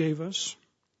Christ gave us.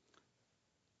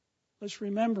 Let's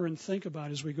remember and think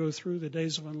about as we go through the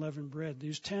days of unleavened bread,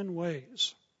 these 10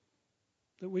 ways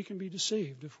that we can be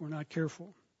deceived if we're not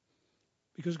careful.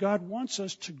 Because God wants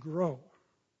us to grow.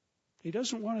 He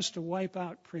doesn't want us to wipe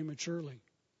out prematurely.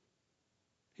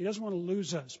 He doesn't want to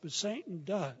lose us, but Satan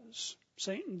does.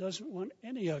 Satan doesn't want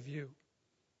any of you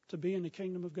to be in the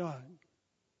kingdom of God.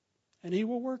 And he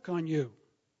will work on you.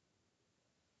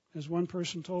 As one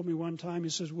person told me one time, he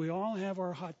says, we all have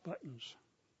our hot buttons.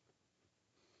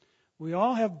 We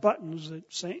all have buttons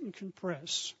that Satan can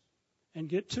press and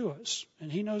get to us,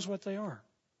 and he knows what they are.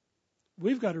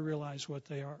 We've got to realize what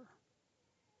they are.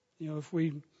 You know, if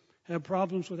we have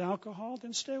problems with alcohol,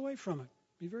 then stay away from it.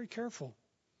 Be very careful.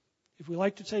 If we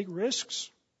like to take risks,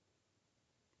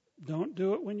 don't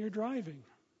do it when you're driving.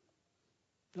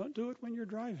 Don't do it when you're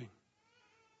driving.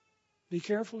 Be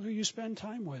careful who you spend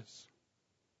time with.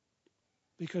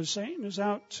 Because Satan is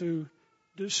out to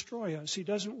destroy us. He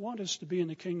doesn't want us to be in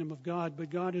the kingdom of God, but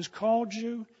God has called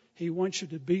you. He wants you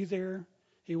to be there.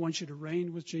 He wants you to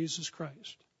reign with Jesus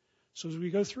Christ. So as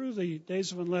we go through the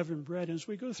days of unleavened bread, and as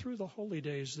we go through the holy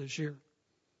days this year,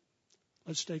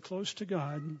 let's stay close to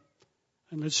God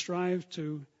and let's strive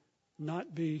to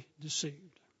not be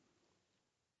deceived.